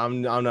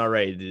 I'm not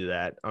ready to do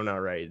that. I'm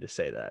not ready to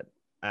say that.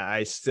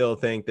 I still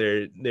think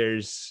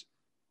there's.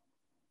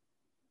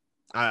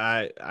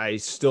 I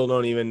still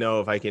don't even know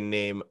if I can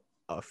name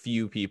a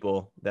few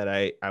people that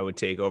I would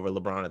take over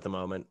LeBron at the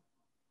moment.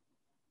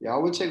 Yeah, I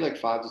would take like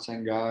 5 to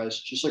 10 guys.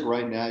 Just like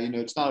right now,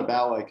 it's not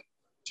about like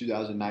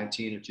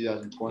 2019 or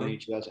 2020,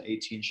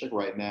 2018. Just like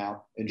right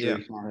now,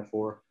 injury accounted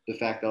for. The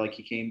fact that like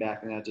he came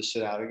back and had to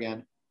sit out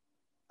again.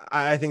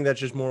 I think that's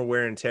just more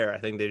wear and tear. I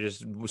think they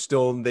just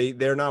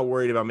they're not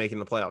worried about making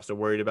the playoffs. They're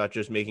worried about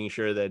just making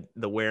sure that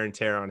the wear and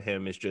tear on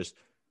him is just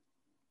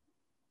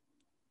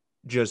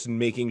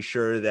making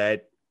sure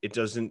that it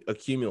doesn't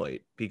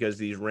accumulate, because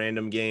these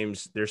random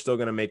games, they're still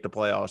going to make the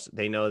playoffs.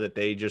 They know that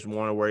they just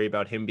want to worry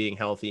about him being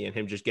healthy, and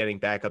him just getting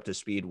back up to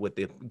speed with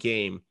the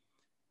game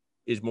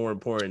is more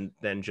important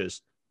than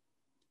just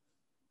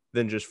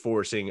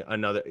forcing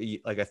another,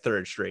 like a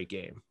third straight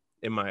game,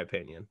 in my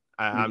opinion.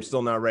 I'm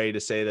still not ready to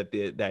say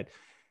that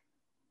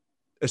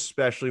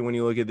especially when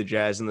you look at the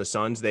Jazz and the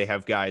Suns, they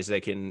have guys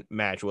that can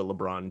match what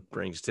LeBron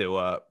brings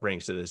to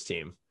this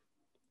team.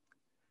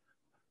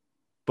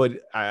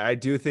 But I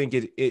do think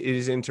it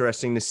is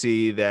interesting to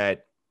see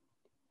that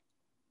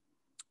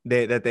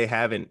they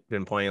haven't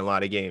been playing a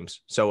lot of games.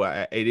 So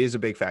it is a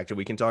big factor.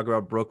 We can talk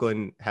about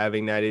Brooklyn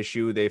having that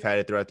issue. They've had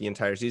it throughout the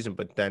entire season.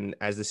 But then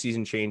as the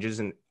season changes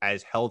and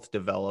as health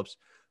develops,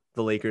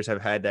 the Lakers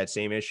have had that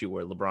same issue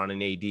where LeBron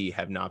and AD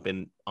have not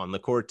been on the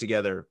court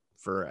together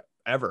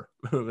forever.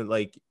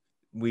 Like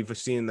we've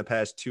seen in the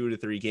past 2 to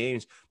 3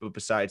 games. But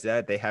besides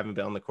that, they haven't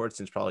been on the court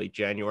since probably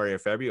January or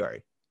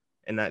February.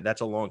 And that's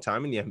a long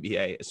time in the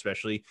NBA,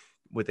 especially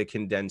with a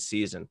condensed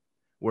season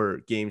where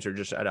games are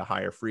just at a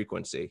higher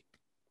frequency.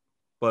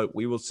 But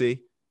we will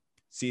see.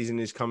 Season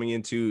is coming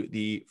into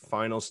the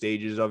final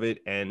stages of it.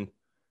 And,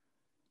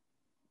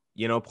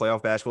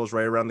 playoff basketball is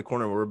right around the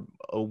corner. We're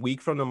a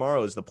week from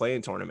tomorrow is the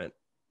play-in tournament.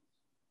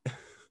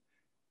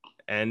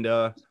 And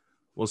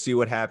we'll see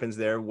what happens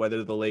there,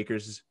 whether the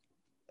Lakers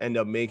end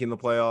up making the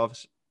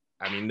playoffs.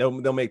 I mean,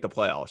 they'll make the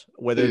playoffs.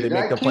 Whether they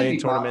make the play-in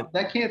tournament.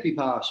 That can't be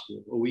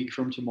possible a week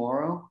from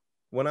tomorrow.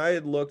 When I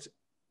had looked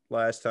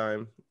last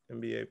time,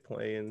 NBA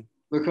play-in.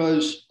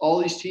 Because all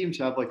these teams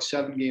have like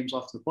 7 games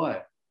left to play.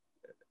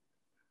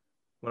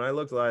 When I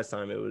looked last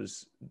time, it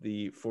was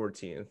the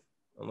 14th,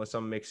 unless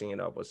I'm mixing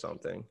it up with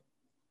something.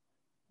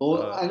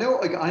 Well, I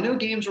know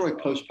games are like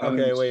postponed.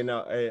 Okay, wait,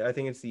 no, I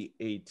think it's the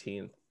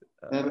 18th.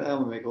 That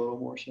would make a little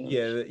more sense.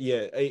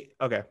 Yeah.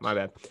 Okay, my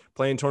bad.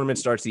 Play-in tournament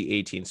starts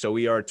the 18th, so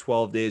we are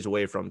 12 days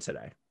away from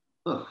today.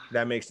 Huh.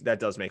 That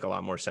does make a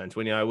lot more sense.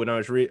 When I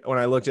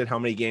looked at how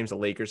many games the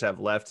Lakers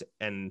have left,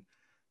 and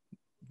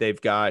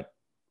they've got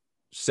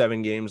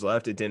 7 games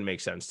left, it didn't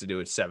make sense to do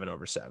it 7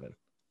 over 7.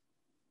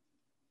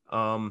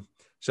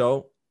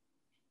 So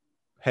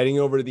heading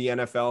over to the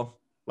NFL,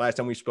 last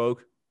time we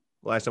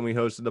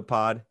hosted the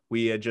pod,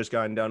 we had just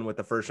gotten done with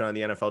the first round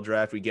of the NFL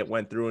draft. We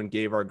went through and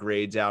gave our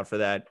grades out for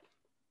that.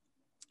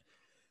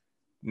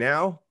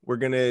 Now we're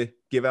going to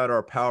give out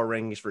our power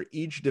rankings for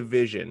each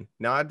division,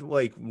 not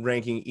like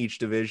ranking each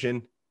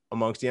division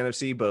amongst the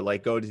NFC, but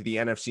like go to the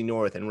NFC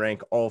North and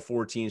rank all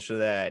 4 teams for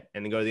that.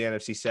 And then go to the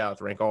NFC South,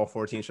 rank all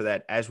 4 teams for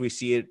that, as we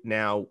see it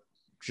now,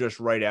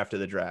 just right after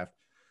the draft.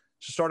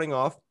 So starting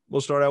off,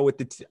 we'll start out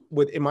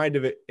with in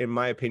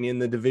my opinion,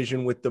 the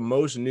division with the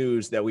most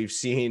news that we've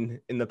seen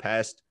in the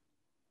past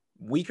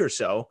week or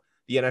so,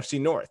 the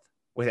NFC North,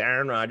 with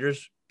Aaron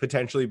Rodgers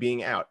potentially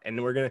being out. And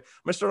I'm going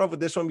to start off with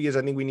this one because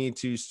I think we need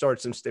to start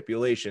some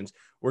stipulations.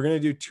 We're going to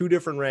do 2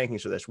 different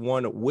rankings for this,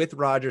 one with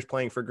Rodgers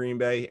playing for Green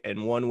Bay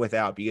and one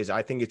without, because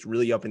I think it's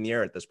really up in the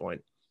air at this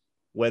point,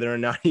 whether or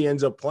not he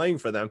ends up playing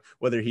for them,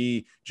 whether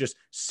he just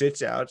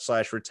sits out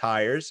 /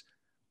 retires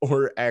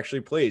or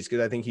actually plays,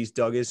 because I think he's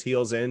dug his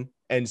heels in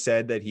and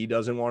said that he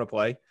doesn't want to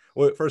play.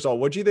 Well, first of all,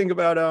 what do you think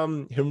about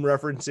him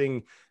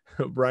referencing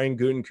Brian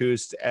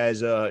Gutekunst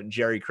as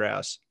Jerry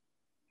Krause?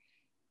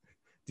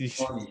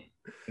 Funny.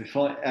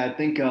 I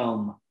think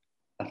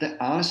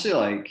honestly,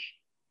 like,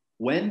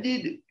 when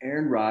did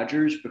Aaron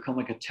Rodgers become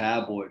like a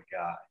tabloid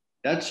guy?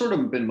 That's sort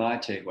of been my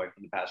takeaway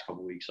from the past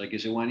couple of weeks. Like,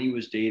 is it when he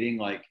was dating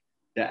like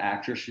the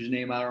actress whose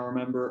name I don't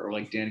remember, or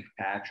like Danica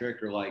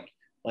Patrick, or like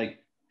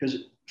because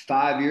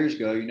 5 years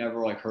ago you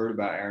never like heard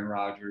about Aaron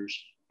Rodgers,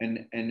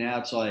 and now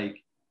it's like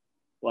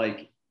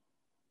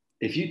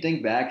if you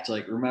think back, it's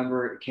like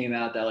remember it came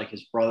out that like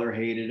his brother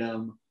hated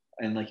him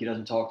and like he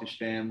doesn't talk to his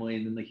family,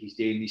 and then like he's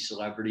dating these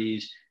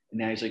celebrities, and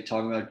now he's like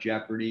talking about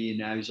Jeopardy, and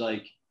now he's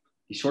like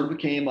he sort of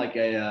became like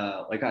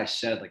a like I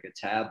said like a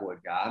tabloid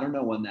guy. I don't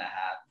know when that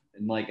happened,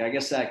 and like I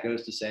guess that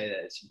goes to say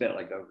that it's a bit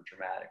like over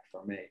dramatic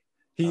for me.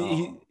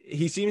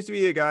 He seems to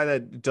be a guy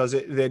that does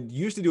it, that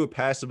used to do it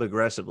passive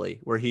aggressively,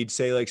 where he'd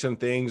say like some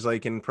things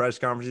like in press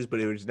conferences, but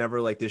it was never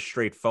like this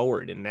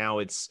straightforward. And now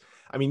it's,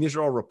 I mean, these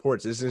are all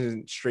reports. This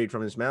isn't straight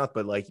from his mouth,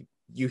 but like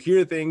you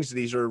hear things.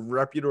 These are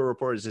reputable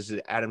reporters. This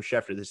is Adam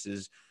Schefter. This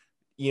is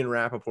Ian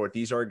Rappaport.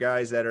 These are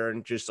guys that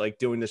aren't just like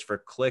doing this for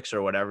clicks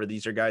or whatever.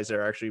 These are guys that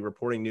are actually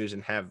reporting news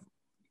and have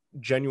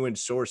genuine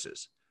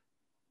sources.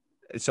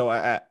 So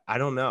I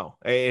don't know.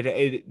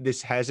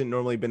 This hasn't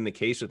normally been the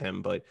case with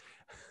him, but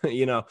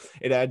you know,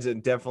 it adds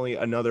definitely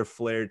another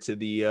flair to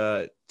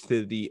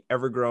the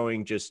ever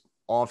growing just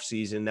off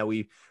season that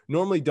we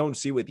normally don't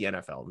see with the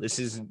NFL. This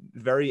is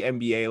very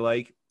NBA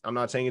like. I'm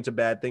not saying it's a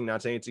bad thing,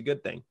 not saying it's a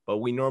good thing, but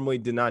we normally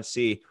did not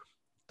see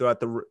throughout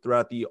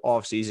the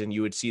off season.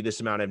 You would see this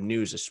amount of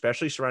news,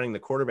 especially surrounding the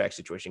quarterback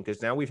situation,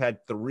 because now we've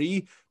had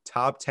 3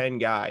 top 10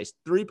 guys,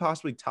 3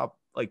 possibly top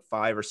like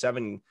 5 or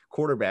 7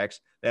 quarterbacks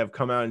that have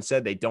come out and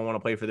said they don't want to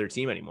play for their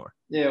team anymore.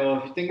 Yeah, well,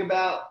 if you think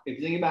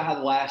about how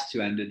the last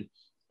 2 ended,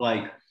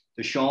 like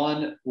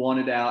Deshaun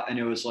wanted out and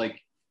it was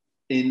like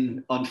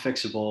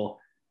unfixable,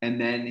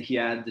 and then he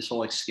had this whole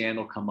like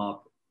scandal come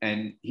up,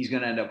 and he's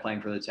going to end up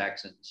playing for the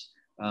Texans,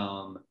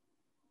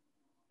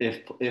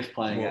 if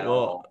playing at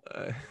all,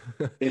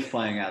 if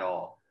playing at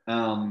all.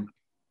 And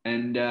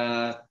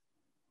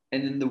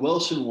then the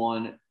Wilson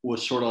one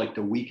was sort of like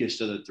the weakest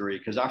of the 3,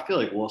 because I feel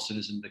like Wilson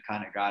isn't the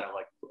kind of guy to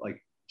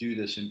like do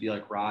this and be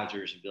like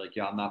Rodgers and be like,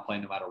 yeah, I'm not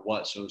playing no matter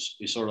what. So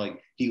it's sort of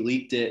like he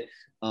leaked it.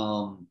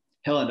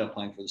 He'll end up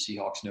playing for the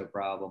Seahawks, no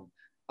problem.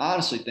 I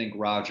honestly think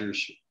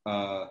Rodgers,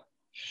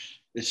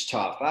 it's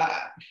tough.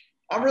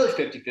 I'm really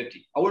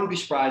 50-50. I wouldn't be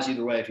surprised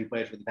either way if he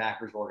played for the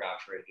Packers or got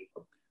traded.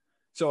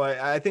 So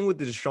I think with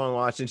the Deshaun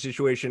Watson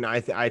situation,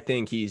 I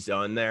think he's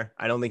done there.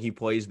 I don't think he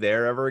plays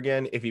there ever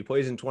again. If he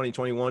plays in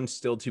 2021,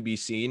 still to be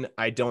seen.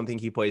 I don't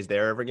think he plays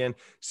there ever again.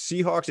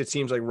 Seahawks, it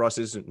seems like Russ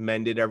has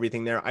mended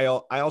everything there. I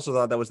also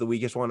thought that was the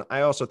weakest one.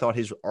 I also thought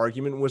his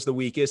argument was the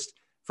weakest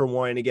for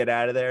wanting to get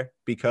out of there,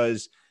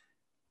 because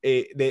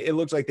it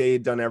looks like they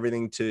had done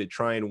everything to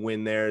try and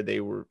win there. They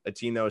were a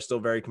team that was still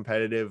very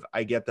competitive.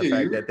 I get the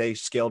fact that they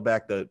scaled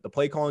back the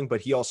play calling, but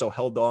he also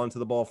held on to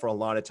the ball for a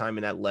lot of time,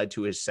 and that led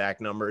to his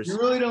sack numbers. You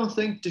really don't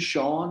think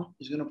Deshaun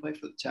is going to play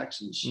for the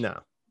Texans? No.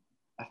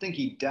 I think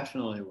he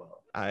definitely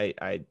will. I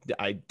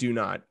do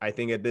not. I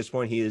think at this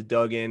point he is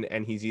dug in,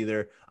 and he's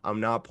either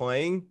I'm not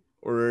playing,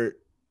 or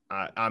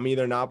I'm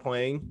either not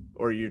playing,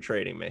 or you're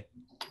trading me.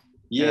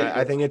 Yeah,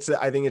 I think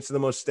it's the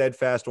most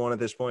steadfast one at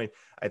this point.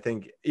 I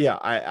think, yeah,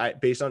 I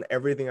based on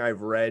everything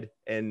I've read,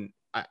 and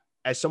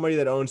as somebody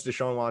that owns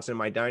Deshaun Watson in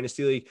my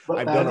dynasty league,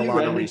 I've done a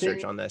lot of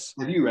research on this.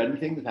 Have you read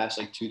anything the past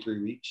like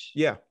 2-3 weeks?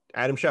 Yeah,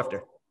 Adam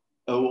Schefter.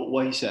 Oh,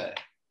 what he said?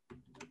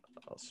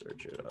 I'll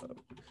search it up.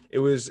 It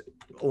was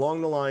along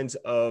the lines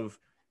of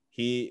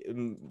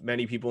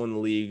many people in the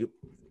league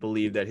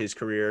believe that his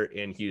career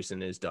in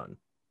Houston is done.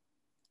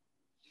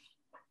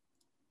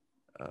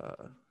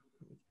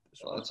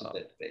 That's a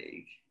bit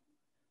vague.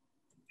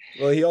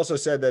 Well, he also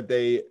said that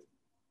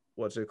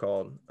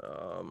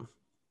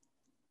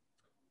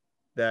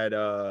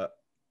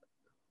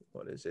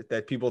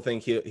that people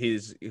think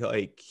he's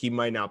like he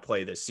might not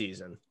play this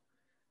season.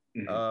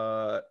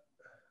 Mm-hmm.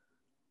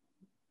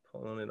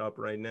 Pulling it up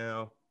right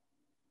now.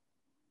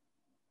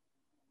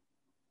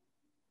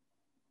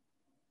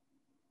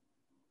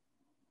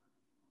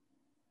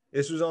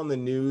 This was on the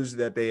news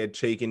that they had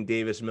taken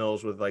Davis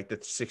Mills with like the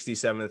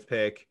 67th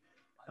pick.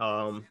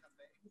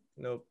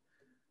 Nope.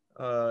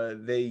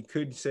 They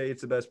could say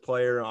it's the best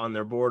player on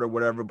their board or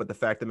whatever, but the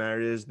fact of the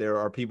matter is there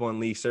are people in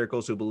league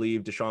circles who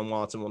believe Deshaun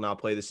Watson will not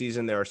play the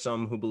season. There are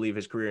some who believe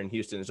his career in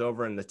Houston is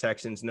over, and the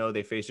Texans know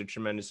they face a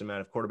tremendous amount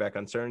of quarterback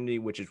uncertainty,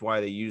 which is why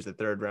they use the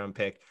 3rd round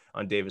pick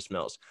on Davis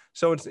Mills.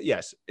 So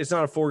it's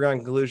not a foregone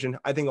conclusion.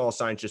 I think all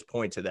signs just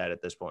point to that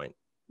at this point.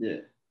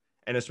 Yeah.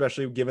 And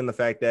especially given the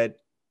fact that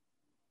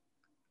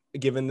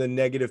given the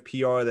negative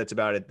PR that's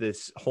about it,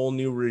 this whole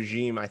new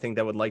regime, I think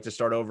that would like to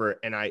start over.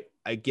 And I,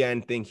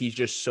 again, think he's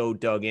just so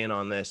dug in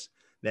on this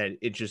that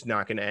it's just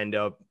not going to end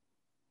up.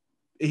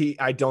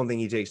 I don't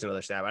think he takes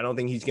another snap. I don't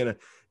think he's going to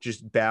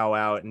just bow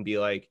out and be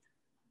like,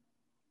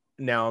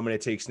 now I'm going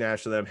to take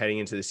snaps for them heading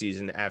into the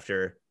season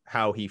after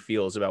how he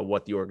feels about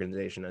what the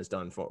organization has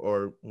done for,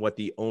 or what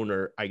the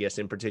owner, I guess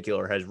in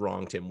particular, has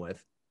wronged him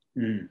with.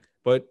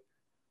 But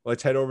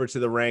let's head over to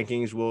the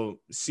rankings. We'll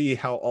see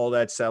how all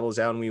that settles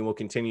out, and we will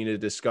continue to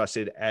discuss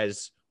it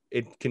as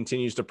it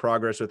continues to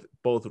progress with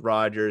both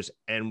Rodgers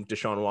and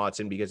Deshaun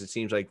Watson, because it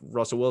seems like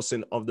Russell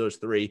Wilson of those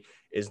three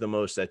is the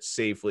most that's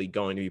safely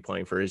going to be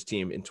playing for his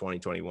team in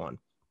 2021.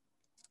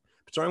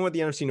 Starting with the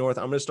NFC North,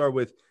 I'm going to start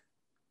with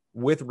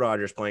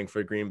Rodgers playing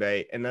for Green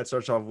Bay, and that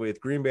starts off with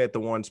Green Bay at the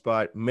 1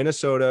 spot,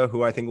 Minnesota,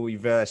 who I think will be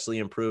vastly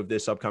improved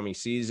this upcoming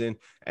season,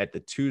 at the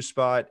 2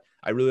 spot.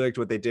 I really liked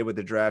what they did with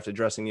the draft,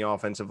 addressing the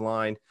offensive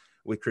line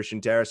with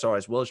Christian Darrisaw,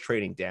 as well as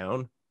trading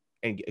down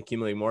and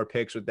accumulating more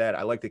picks with that.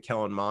 I like the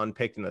Kellen Mond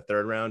picked in the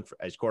 3rd round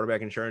as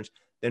quarterback insurance.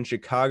 Then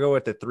Chicago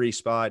at the 3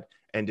 spot,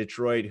 and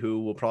Detroit,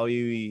 who will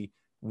probably be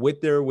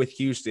with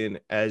Houston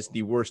as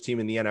the worst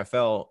team in the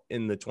NFL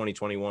in the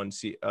 2021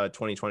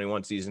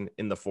 season,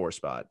 in the 4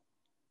 spot.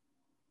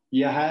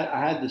 Yeah,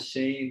 I had the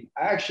same.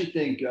 I actually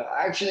think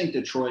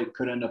Detroit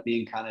could end up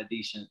being kind of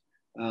decent,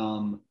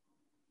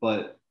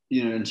 but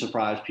and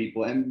surprise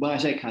people. And when I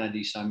say kind of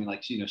decent, I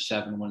mean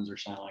 7 wins or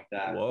something like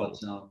that. Whoa.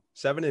 But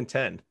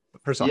 7-10.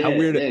 First of all, yeah, how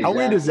weird? exactly. How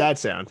weird does that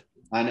sound?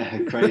 I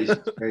know, crazy,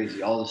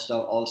 crazy. All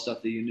the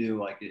stuff that you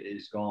knew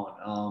is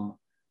gone.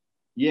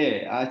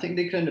 Yeah, I think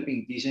they could end up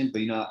being decent,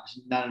 but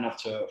not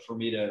enough for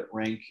me to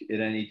rank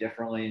it any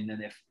differently. And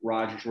then if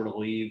Rodgers were to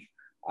leave,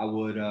 I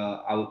would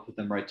put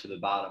them right to the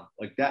bottom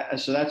like that.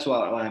 So that's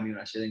what I mean.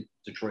 I think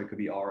Detroit could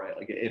be all right.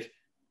 Like if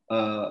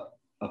a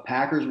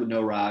Packers with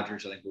no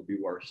Rodgers, I think would be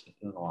worse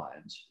than the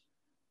Lions.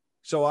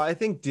 So I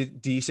think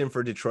decent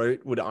for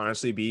Detroit would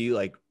honestly be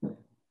like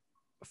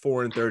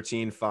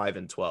 4-13,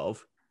 5-12,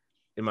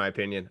 in my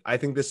opinion. I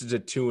think this is a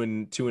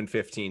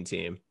 2-15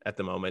 team at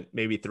the moment,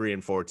 maybe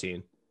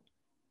 3-14.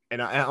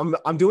 And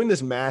I'm doing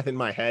this math in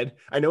my head.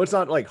 I know it's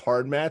not like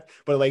hard math,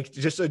 but like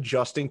just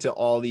adjusting to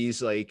all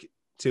these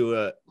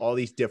all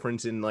these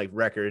difference in like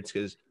records,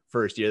 because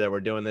first year that we're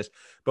doing this.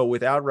 But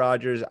without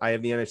Rodgers, I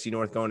have the NFC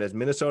North going as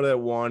Minnesota at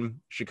 1,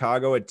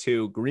 Chicago at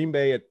 2, Green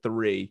Bay at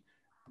 3.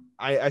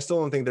 I still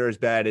don't think they're as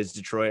bad as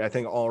Detroit. I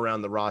think all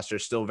around the roster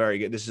is still very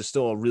good. This is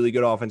still a really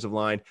good offensive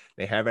line.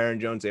 They have Aaron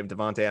Jones. They have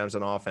Devontae Adams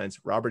on offense.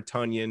 Robert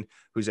Tonyan,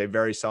 who's a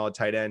very solid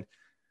tight end.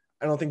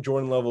 I don't think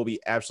Jordan Love will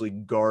be absolutely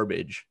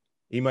garbage.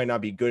 He might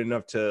not be good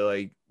enough to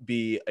like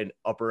be an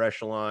upper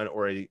echelon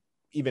or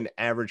even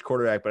average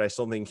quarterback, but I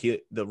still think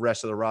the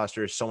rest of the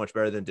roster is so much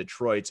better than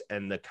Detroit's,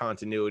 and the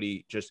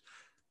continuity, just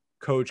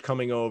coach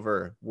coming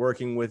over,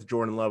 working with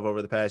Jordan Love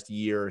over the past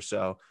year or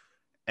so,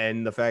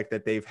 and the fact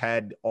that they've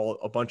had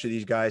a bunch of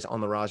these guys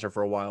on the roster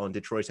for a while, and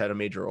Detroit's had a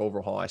major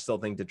overhaul. I still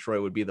think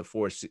Detroit would be the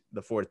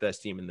fourth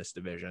best team in this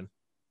division.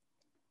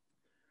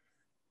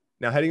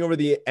 Now, heading over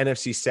the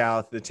NFC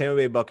South, the Tampa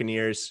Bay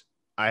Buccaneers,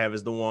 I have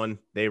as the 1.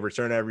 They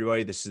return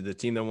everybody. This is the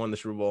team that won the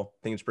Super Bowl. I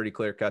think it's pretty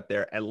clear cut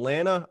there.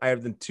 Atlanta, I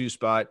have the 2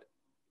 spot.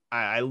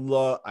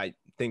 I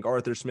think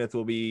Arthur Smith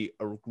will be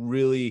a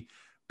really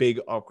big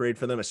upgrade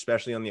for them,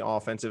 especially on the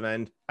offensive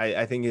end.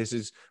 I think this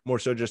is more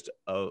so just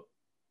a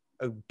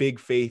big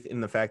faith in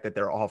the fact that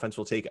their offense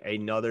will take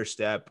another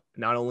step,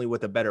 not only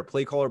with a better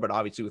play caller, but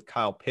obviously with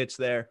Kyle Pitts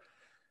there.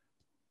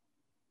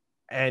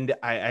 And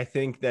I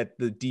think that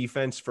the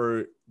defense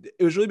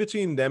it was really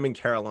between them and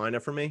Carolina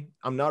for me.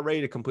 I'm not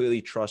ready to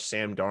completely trust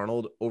Sam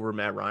Darnold over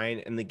Matt Ryan,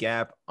 and the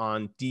gap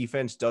on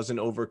defense doesn't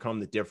overcome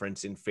the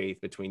difference in faith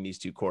between these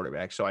two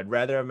quarterbacks. So I'd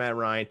rather have Matt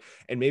Ryan,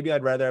 and maybe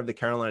I'd rather have the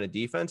Carolina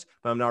defense,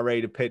 but I'm not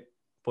ready to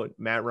put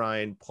Matt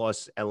Ryan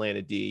plus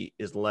Atlanta D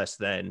is less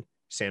than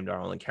Sam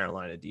Darnold and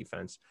Carolina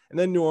defense. And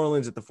then New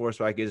Orleans at the 4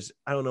 spot is,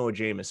 I don't know what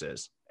Jameis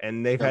is.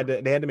 And they had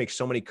to make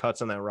so many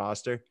cuts on that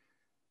roster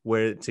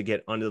where to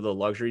get under the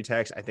luxury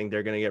tax. I think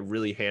they're going to get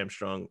really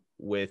hamstrung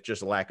with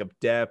just lack of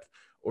depth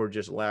or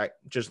just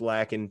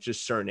lack in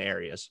just certain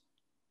areas.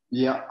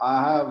 Yeah,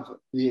 I have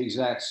the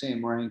exact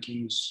same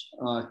rankings.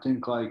 I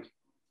think like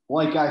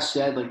I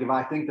said, like if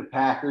I think the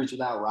Packers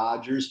without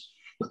Rodgers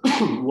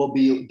will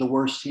be the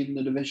worst team in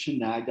the division,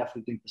 now I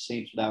definitely think the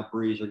Saints without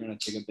Breeze are going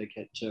to take a big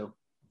hit too.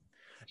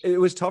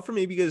 It was tough for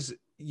me because,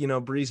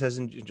 Breeze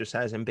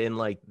hasn't been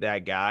like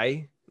that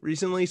guy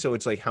recently. So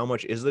it's like, how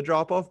much is the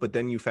drop off? But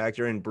then you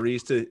factor in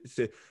Breeze to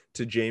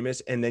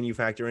Jameis, and then you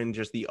factor in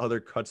just the other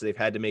cuts they've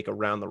had to make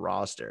around the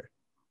roster.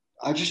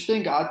 I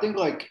think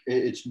like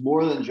it's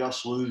more than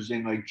just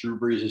losing like Drew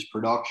Brees'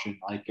 production.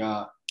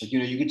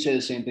 You could say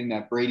the same thing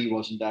that Brady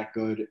wasn't that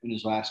good in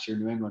his last year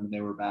in New England and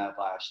they were bad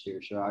last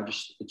year. So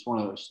it's one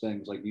of those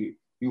things like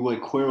you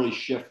would clearly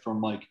shift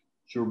from like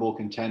Super Bowl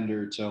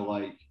contender to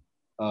like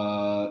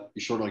you're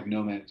sort of like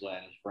no man's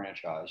land as a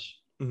franchise.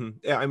 Mm-hmm.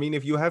 Yeah, I mean,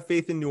 if you have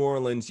faith in New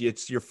Orleans,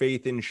 it's your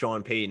faith in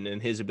Sean Payton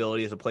and his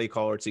ability as a play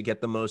caller to get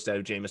the most out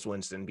of Jameis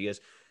Winston. Because,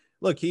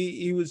 look,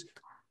 he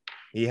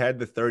had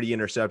the 30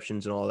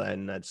 interceptions and all that,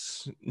 and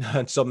that's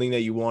not something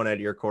that you want out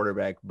of your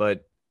quarterback.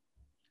 But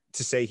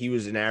to say he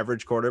was an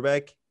average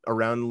quarterback,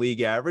 around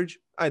league average,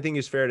 I think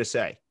is fair to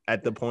say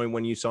at the point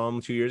when you saw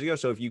him 2 years ago.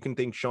 So if you can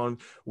think Sean,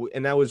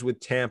 and that was with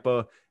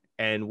Tampa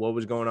and what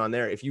was going on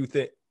there, if you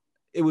think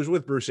it was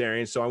with Bruce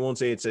Arians, so I won't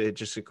say it's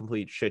just a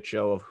complete shit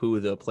show of who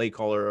the play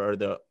caller or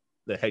the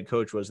head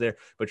coach was there,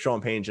 but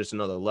Sean Payton's just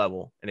another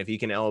level. And if he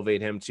can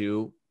elevate him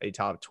to a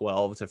top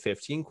 12 to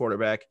 15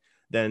 quarterback,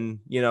 then,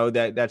 you know,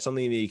 that's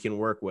something that you can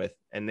work with.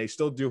 And they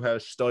still do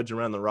have studs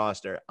around the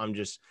roster. I'm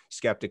just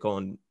skeptical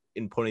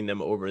in putting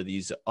them over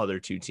these other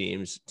two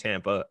teams,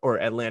 Tampa or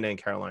Atlanta and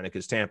Carolina,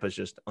 because Tampa's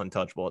just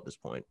untouchable at this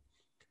point.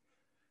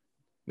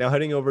 Now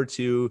heading over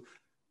to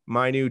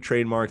my new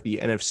trademark, the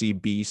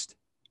NFC Beast.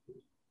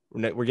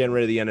 We're getting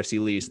rid of the NFC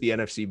least, the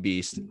NFC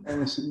Beast.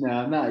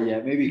 No, not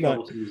yet. Maybe a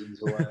couple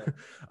seasons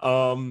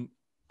away.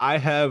 I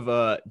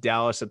have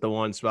Dallas at the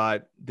 1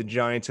 spot, the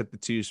Giants at the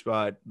 2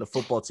 spot, the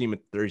football team at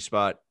the 3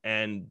 spot,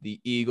 and the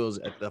Eagles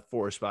at the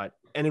 4 spot.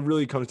 And it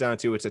really comes down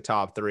to it's a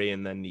top 3,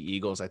 and then the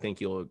Eagles. I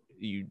think you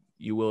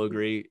will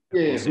agree.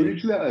 Yeah. We'll who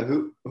did you have?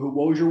 Who?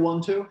 What was your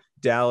 1, 2?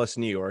 Dallas,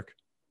 New York.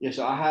 Yeah.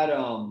 So I had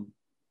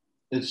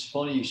It's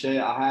funny you say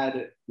I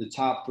had the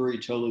top 3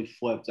 totally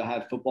flipped. I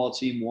had football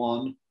team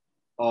 1,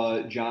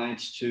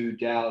 Giants 2,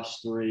 Dallas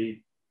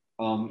 3.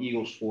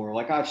 Eagles 4.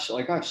 Like I've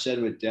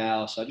said with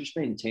Dallas, I just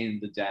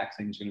maintain the Dak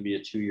thing is going to be a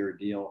 2-year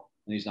deal,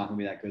 and he's not going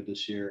to be that good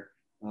this year.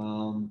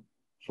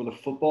 For the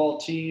football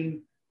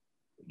team,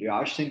 yeah,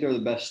 I just think they're the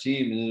best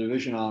team in the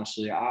division.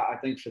 Honestly, I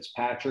think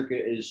Fitzpatrick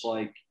is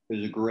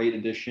a great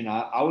addition.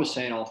 I was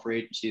saying all free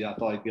agency, I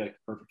thought he'd be like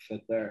the perfect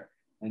fit there,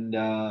 and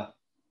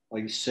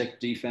like sick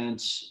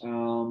defense.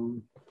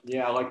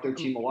 Yeah, I like their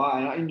team a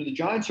lot. And the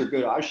Giants are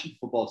good. I just think the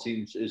football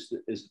team is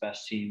the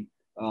best team,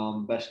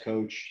 best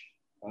coach.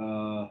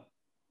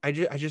 I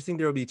just think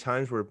there will be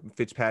times where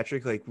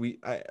Fitzpatrick,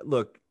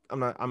 I'm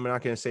not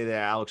going to say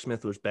that Alex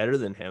Smith was better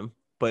than him,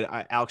 but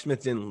Alex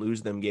Smith didn't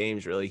lose them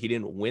games really. He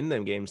didn't win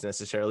them games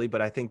necessarily, but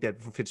I think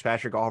that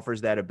Fitzpatrick offers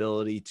that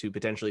ability to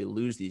potentially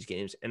lose these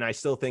games. And I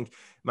still think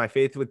my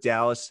faith with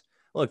Dallas,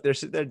 look, their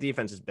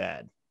defense is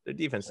bad. Their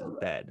defense is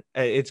bad.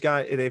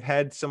 They've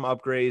had some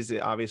upgrades,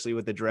 obviously,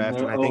 with the draft.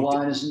 And I think the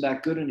line isn't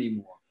that good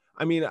anymore.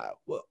 I mean,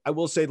 I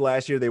will say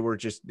last year they were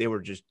just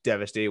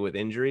devastated with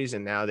injuries,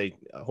 and now they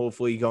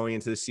hopefully going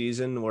into the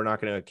season, we're not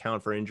going to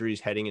account for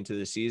injuries heading into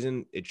the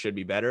season. It should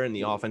be better, and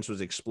the offense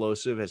was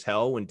explosive as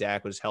hell when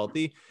Dak was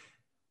healthy.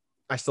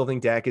 I still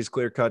think Dak is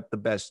clear-cut the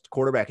best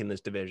quarterback in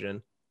this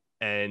division,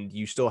 and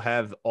you still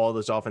have all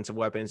those offensive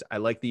weapons. I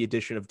like the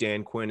addition of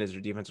Dan Quinn as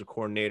their defensive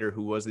coordinator,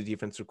 who was the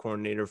defensive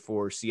coordinator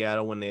for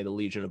Seattle when they had the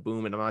Legion of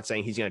Boom, and I'm not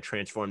saying he's going to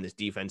transform this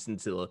defense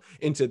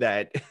into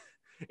that –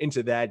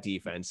 into that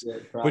defense,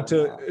 but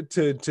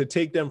to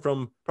take them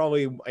from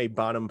probably a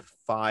bottom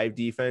 5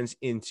 defense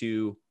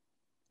into,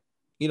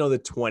 the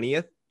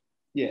 20th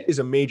is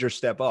a major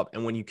step up.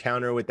 And when you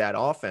counter with that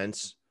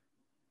offense,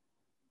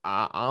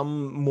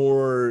 I'm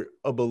more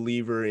a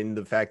believer in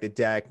the fact that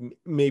Dak,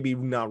 maybe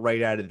not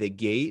right out of the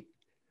gate,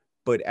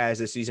 but as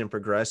the season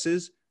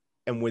progresses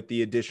and with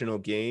the additional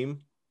game,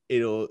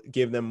 it'll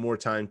give them more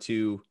time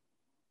to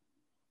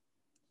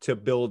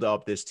build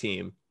up this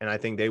team. And I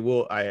think they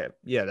will.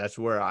 That's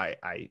where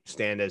I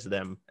stand as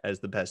them as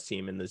the best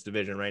team in this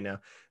division right now.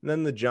 And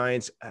then the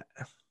Giants,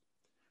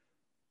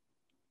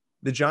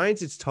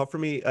 it's tough for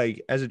me.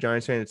 Like as a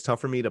Giants fan, it's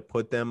tough for me to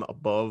put them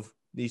above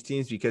these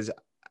teams because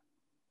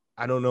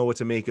I don't know what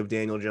to make of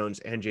Daniel Jones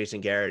and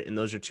Jason Garrett. And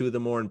those are 2 of the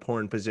more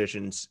important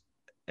positions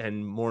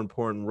and more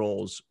important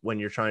roles when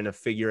you're trying to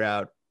figure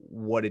out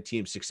what a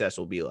team's success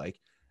will be like.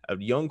 A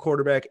young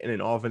quarterback and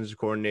an offensive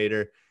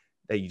coordinator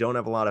that you don't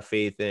have a lot of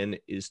faith in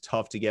is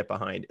tough to get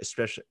behind,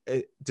 especially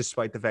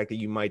despite the fact that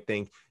you might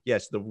think,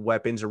 yes, the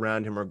weapons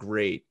around him are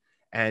great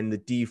and the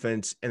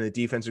defense and the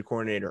defensive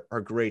coordinator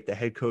are great. The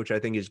head coach, I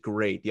think, is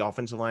great. The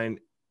offensive line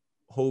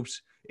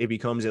hopes it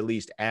becomes at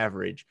least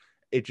average.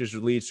 It just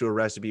leads to a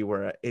recipe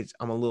where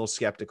I'm a little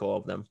skeptical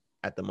of them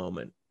at the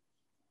moment.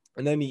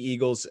 And then the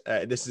Eagles,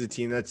 this is a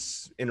team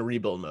that's in a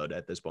rebuild mode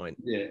at this point.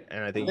 Yeah.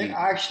 And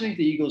I actually think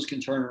the Eagles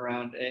can turn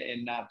around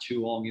in not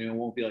too long. It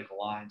won't be like a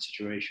Lions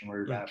situation where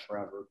you're bad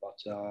forever.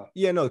 But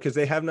because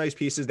they have nice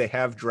pieces. They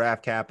have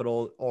draft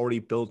capital already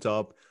built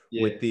up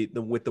with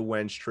the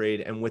Wentz trade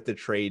and with the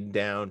trade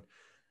down.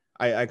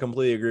 I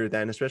completely agree with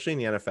that. And especially in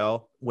the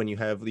NFL, when you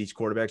have these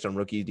quarterbacks on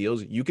rookie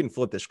deals, you can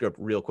flip the script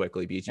real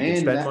quickly because you can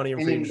spend money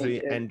in free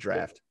agency and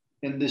draft.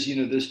 And this,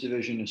 this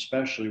division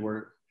especially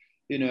where,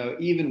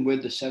 even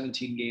with the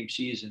 17-game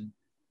season,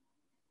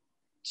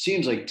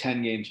 seems like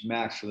 10 games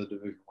max for the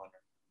division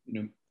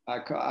winner.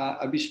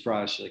 I'd be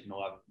surprised like an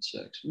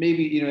 11-6.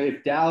 Maybe,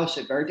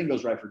 if everything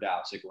goes right for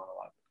Dallas, they go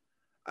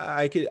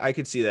 11. I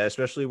could see that,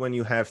 especially when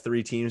you have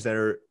 3 teams that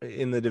are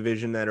in the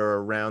division that are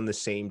around the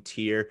same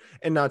tier,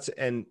 and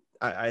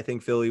I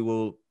think Philly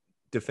will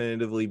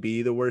definitively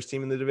be the worst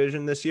team in the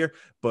division this year,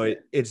 but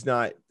it's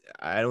not.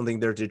 I don't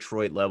think they're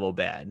Detroit level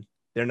bad.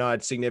 They're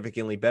not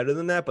significantly better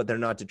than that, but they're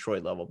not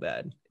Detroit level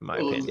bad, in my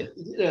opinion.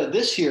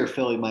 This year,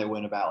 Philly might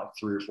win about like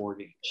 3 or 4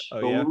 games.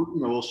 Oh, yeah?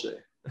 We'll see.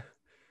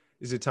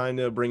 Is it time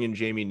to bring in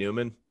Jamie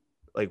Newman,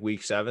 like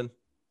week 7,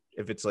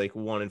 if it's like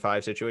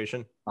 1-5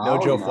 situation?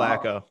 No Joe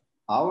Flacco.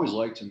 I always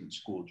liked him in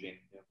school, Jamie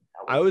Newman.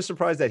 I was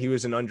surprised that he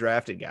was an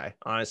undrafted guy,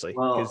 honestly,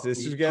 because this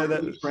is a guy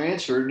that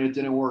transferred and it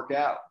didn't work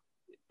out.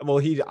 Well,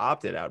 he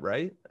opted out,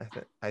 right?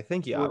 I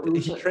think he opted.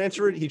 He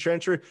transferred.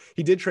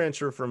 He did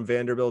transfer from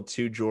Vanderbilt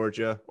to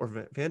Georgia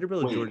or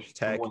Vanderbilt or Georgia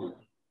Tech.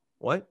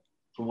 What?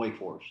 from Wake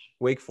Forest.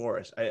 Wake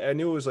Forest. I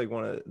knew it was like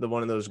one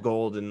of those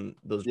gold teams.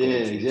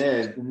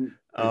 Yeah.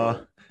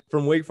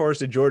 From Wake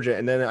Forest to Georgia,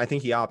 and then I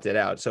think he opted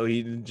out, so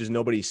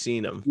nobody's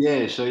seen him.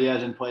 Yeah, so he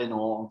hasn't played in a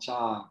long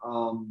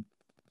time.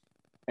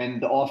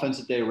 And the offense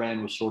that they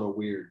ran was sort of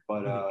weird,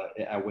 but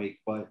at Wake.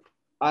 But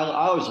I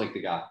always like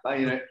the guy.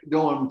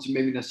 Don't want him to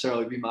maybe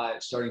necessarily be my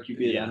starting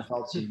QB at the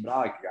NFL team, but I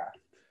like the guy.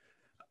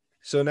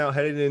 So now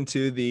headed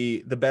into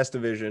the best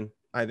division,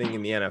 I think,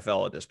 in the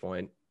NFL at this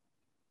point.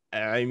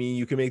 I mean,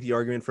 you can make the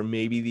argument for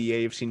maybe the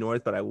AFC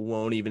North, but I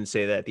won't even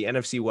say that. The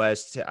NFC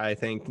West, I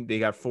think they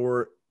got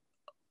 4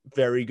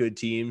 very good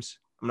teams.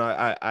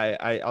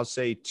 I'll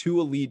say 2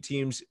 elite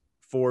teams,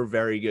 4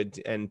 very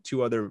good, and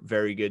 2 other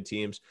very good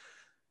teams.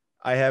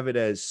 I have it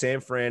as San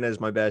Fran as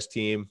my best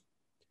team,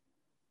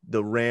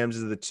 the Rams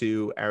as the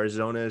 2,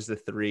 Arizona as the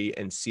 3,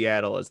 and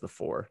Seattle as the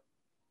 4.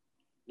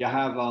 Yeah,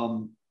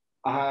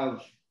 I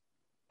have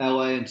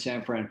LA and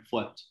San Fran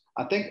flipped.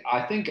 I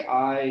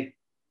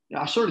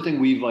sort of think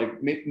we've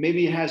like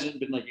maybe it hasn't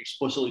been like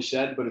explicitly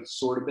said, but it's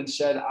sort of been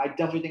said. I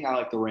definitely think I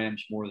like the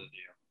Rams more than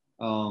you.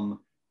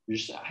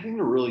 I think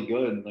they're really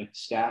good. Like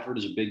Stafford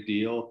is a big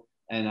deal,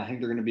 and I think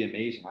they're going to be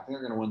amazing. I think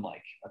they're going to win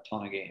like a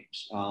ton of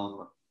games.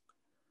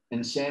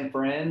 And San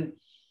Fran,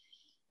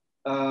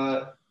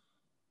 how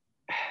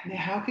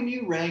can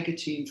you rank a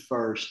team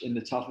first in the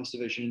toughest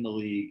division in the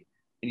league,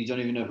 and you don't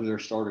even know who their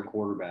starting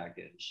quarterback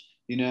is?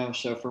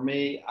 So for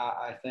me,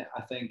 I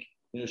think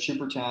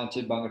super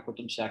talented, but I'm going to put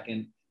them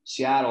second.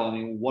 Seattle, I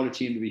mean, what a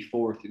team to be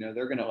fourth.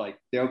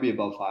 They'll be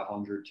above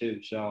 500 too.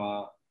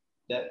 So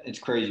that it's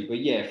crazy. But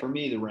yeah, for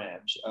me, the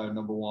Rams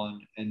number 1,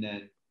 and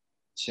then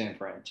San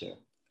Fran too.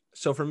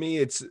 So for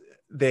me,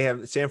 they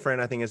have San Fran,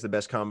 I think, has the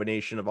best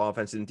combination of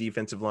offense and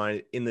defensive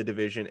line in the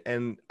division.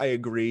 And I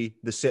agree.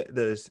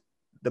 The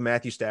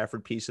Matthew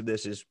Stafford piece of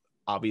this is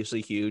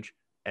obviously huge.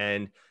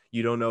 And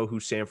you don't know who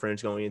San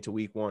Fran's going into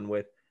week 1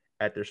 with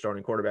at their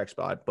starting quarterback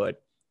spot.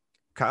 But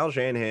Kyle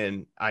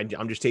Shanahan,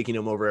 I'm just taking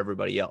him over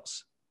everybody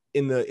else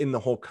in the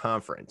whole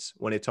conference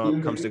when it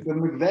comes to.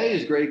 McVay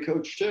is a great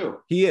coach too.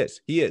 He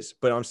is,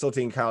 but I'm still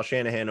taking Kyle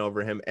Shanahan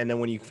over him. And then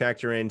when you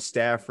factor in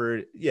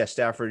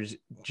Stafford's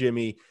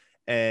Jimmy,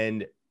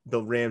 and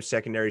the Rams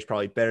secondary is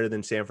probably better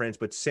than San Fran's,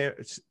 but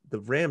the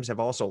Rams have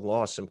also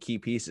lost some key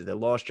pieces. They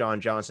lost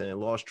John Johnson and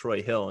lost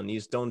Troy Hill, and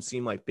these don't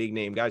seem like big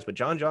name guys. But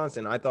John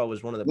Johnson, I thought,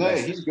 was one of the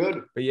best. He's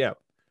good. But yeah,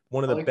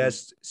 one of the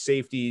best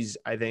safeties,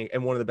 I think,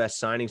 and one of the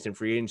best signings in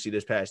free agency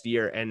this past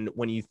year. And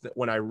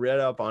when I read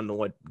up on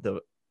what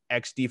the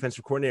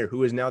ex-defensive coordinator,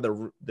 who is now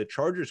the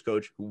Chargers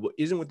coach, who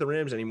isn't with the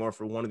Rams anymore,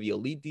 for one of the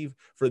elite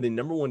for the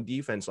number 1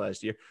 defense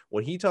last year,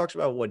 when he talks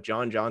about what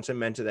John Johnson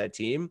meant to that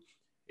team,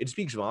 it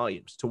speaks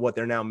volumes to what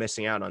they're now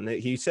missing out on.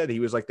 He said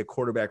he was like the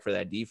quarterback for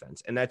that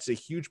defense, and that's a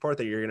huge part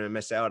that you're going to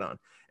miss out on.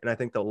 And I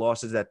think the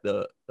losses that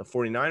the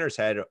 49ers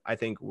had, I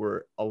think,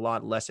 were a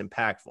lot less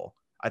impactful.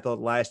 I thought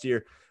last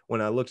year,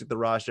 when I looked at the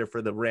roster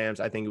for the Rams,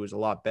 I think it was a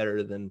lot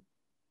better than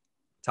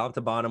top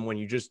to bottom, when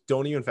you just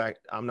don't even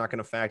I'm not going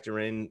to factor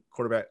in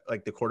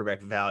the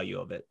quarterback value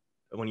of it.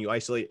 When you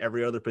isolate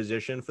every other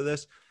position for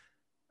this,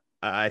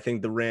 I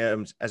think the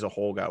Rams as a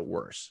whole got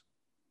worse.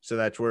 So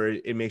that's where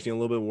it makes me a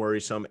little bit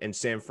worrisome. And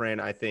San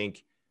Fran, I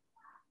think,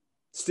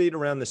 stayed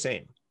around the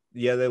same.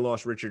 Yeah, they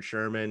lost Richard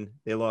Sherman.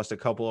 They lost a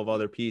couple of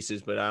other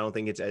pieces, but I don't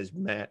think it's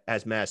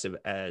as massive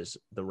as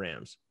the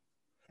Rams.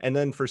 And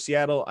then for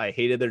Seattle, I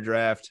hated their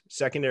draft.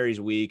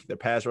 Secondary's weak. Their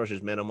pass rush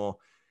is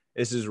minimal.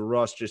 This is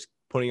Russ just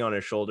putting on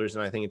his shoulders,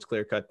 and I think it's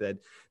clear cut that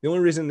the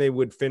only reason they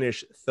would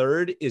finish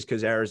 3rd is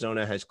because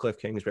Arizona has Cliff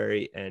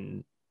Kingsbury,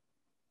 and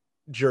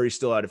jury's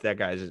still out if that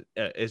guy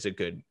is a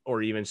good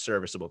or even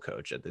serviceable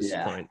coach at this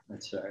point.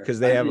 That's fair. Because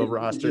they have a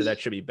roster that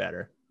should be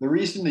better. The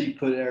reason that you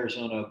put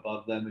Arizona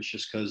above them is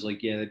just because,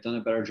 they've done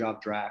a better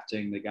job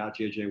drafting. They got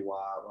J.J.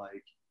 Watt.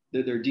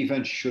 Their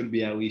defense should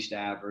be at least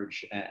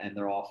average, and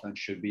their offense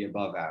should be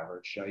above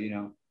average. So,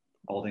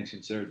 all things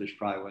considered, they should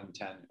probably win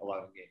 10,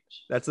 11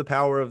 games. That's the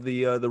power of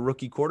the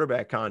rookie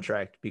quarterback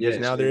contract, because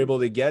now they're able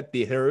to get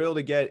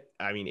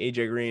I mean,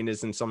 AJ Green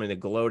isn't something to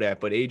gloat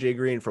at, but AJ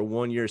Green for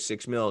 1 year,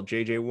 $6 million,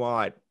 JJ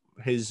Watt,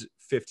 his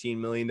 $15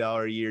 million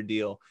a year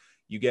deal.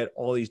 You get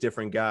all these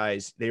different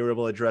guys. They were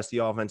able to address the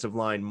offensive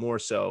line more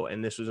so.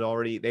 And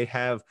they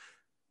have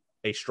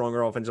a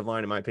stronger offensive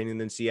line, in my opinion,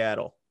 than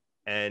Seattle.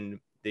 And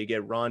they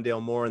get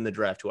Rondale Moore in the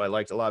draft, who I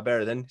liked a lot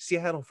better than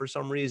Seattle for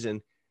some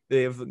reason.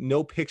 They have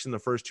no picks in the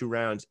first 2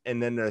 rounds.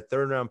 And then their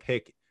 3rd round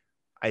pick,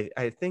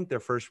 I think their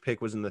first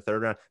pick was in the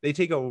 3rd round. They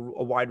take a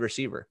wide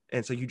receiver.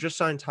 And so you just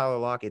signed Tyler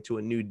Lockett to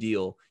a new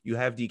deal. You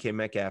have DK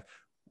Metcalf.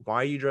 Why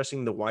are you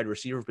addressing the wide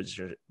receiver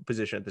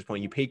position at this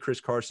point? You paid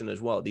Chris Carson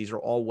as well. These are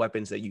all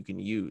weapons that you can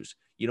use.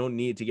 You don't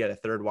need to get a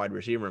 3rd wide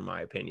receiver, in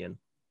my opinion.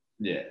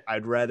 Yeah.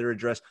 I'd rather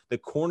address the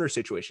corner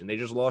situation. They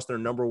just lost their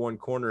number 1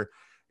 corner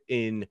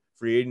in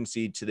free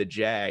agency to the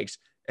Jags,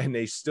 and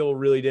they still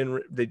really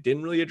didn't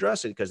really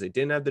address it because they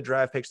didn't have the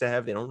draft picks to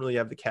have. They don't really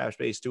have the cap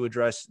space to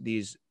address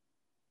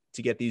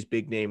to get these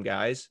big name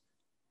guys.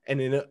 And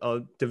in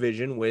a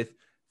division with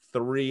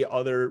three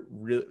other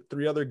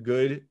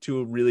good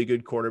to really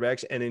good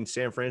quarterbacks. And in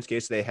San Fran's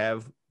case, they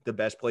have the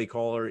best play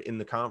caller in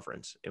the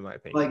conference, in my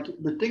opinion. Like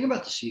the thing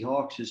about the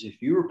Seahawks is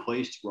if you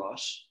replaced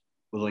Russ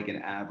with like an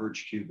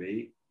average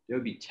QB, it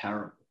would be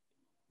terrible.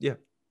 Yeah.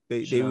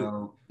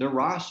 Their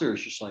roster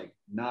is just like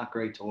not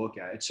great to look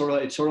at. It's sort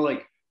of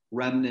like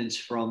remnants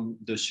from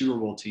the Super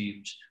Bowl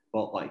teams,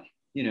 but like,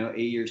 8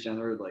 years down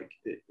the road, like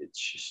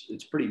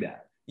it's pretty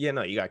bad. Yeah,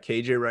 no, you got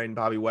KJ Wright and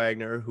Bobby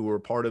Wagner, who were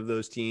part of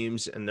those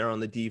teams, and they're on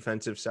the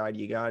defensive side.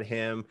 You got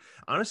him.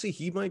 Honestly,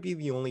 he might be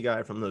the only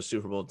guy from those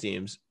Super Bowl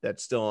teams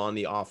that's still on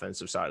the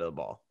offensive side of the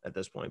ball at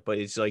this point. But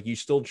it's like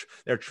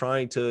they're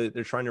trying to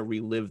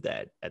relive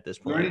that at this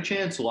point. Is there any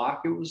chance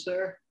Lockett was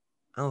there?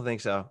 I don't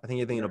think so. I think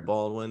you're thinking of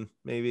Baldwin,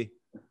 maybe.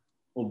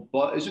 Well,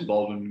 but isn't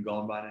Baldwin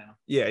gone by now?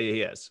 Yeah,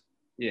 he is.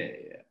 Yeah.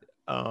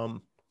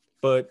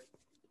 But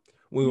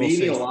we will maybe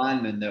see. A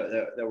lineman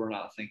that we're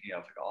not thinking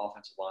of, like an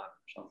offensive lineman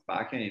or something. But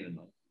I can't even.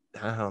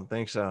 I don't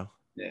think so.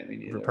 Yeah, me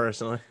neither.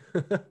 Personally.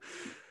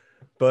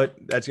 But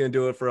that's going to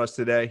do it for us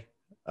today.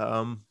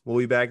 We'll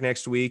be back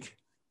next week,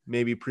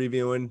 maybe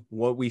previewing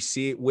what we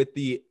see with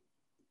the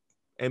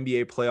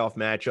NBA playoff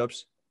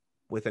matchups,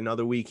 with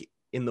another week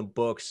in the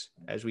books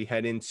as we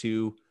head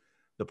into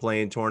the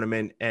play-in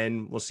tournament,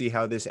 and we'll see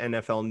how this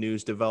NFL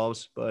news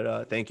develops.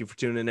 But thank you for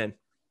tuning in.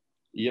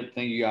 Yep.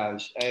 Thank you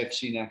guys.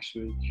 AFC next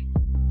week.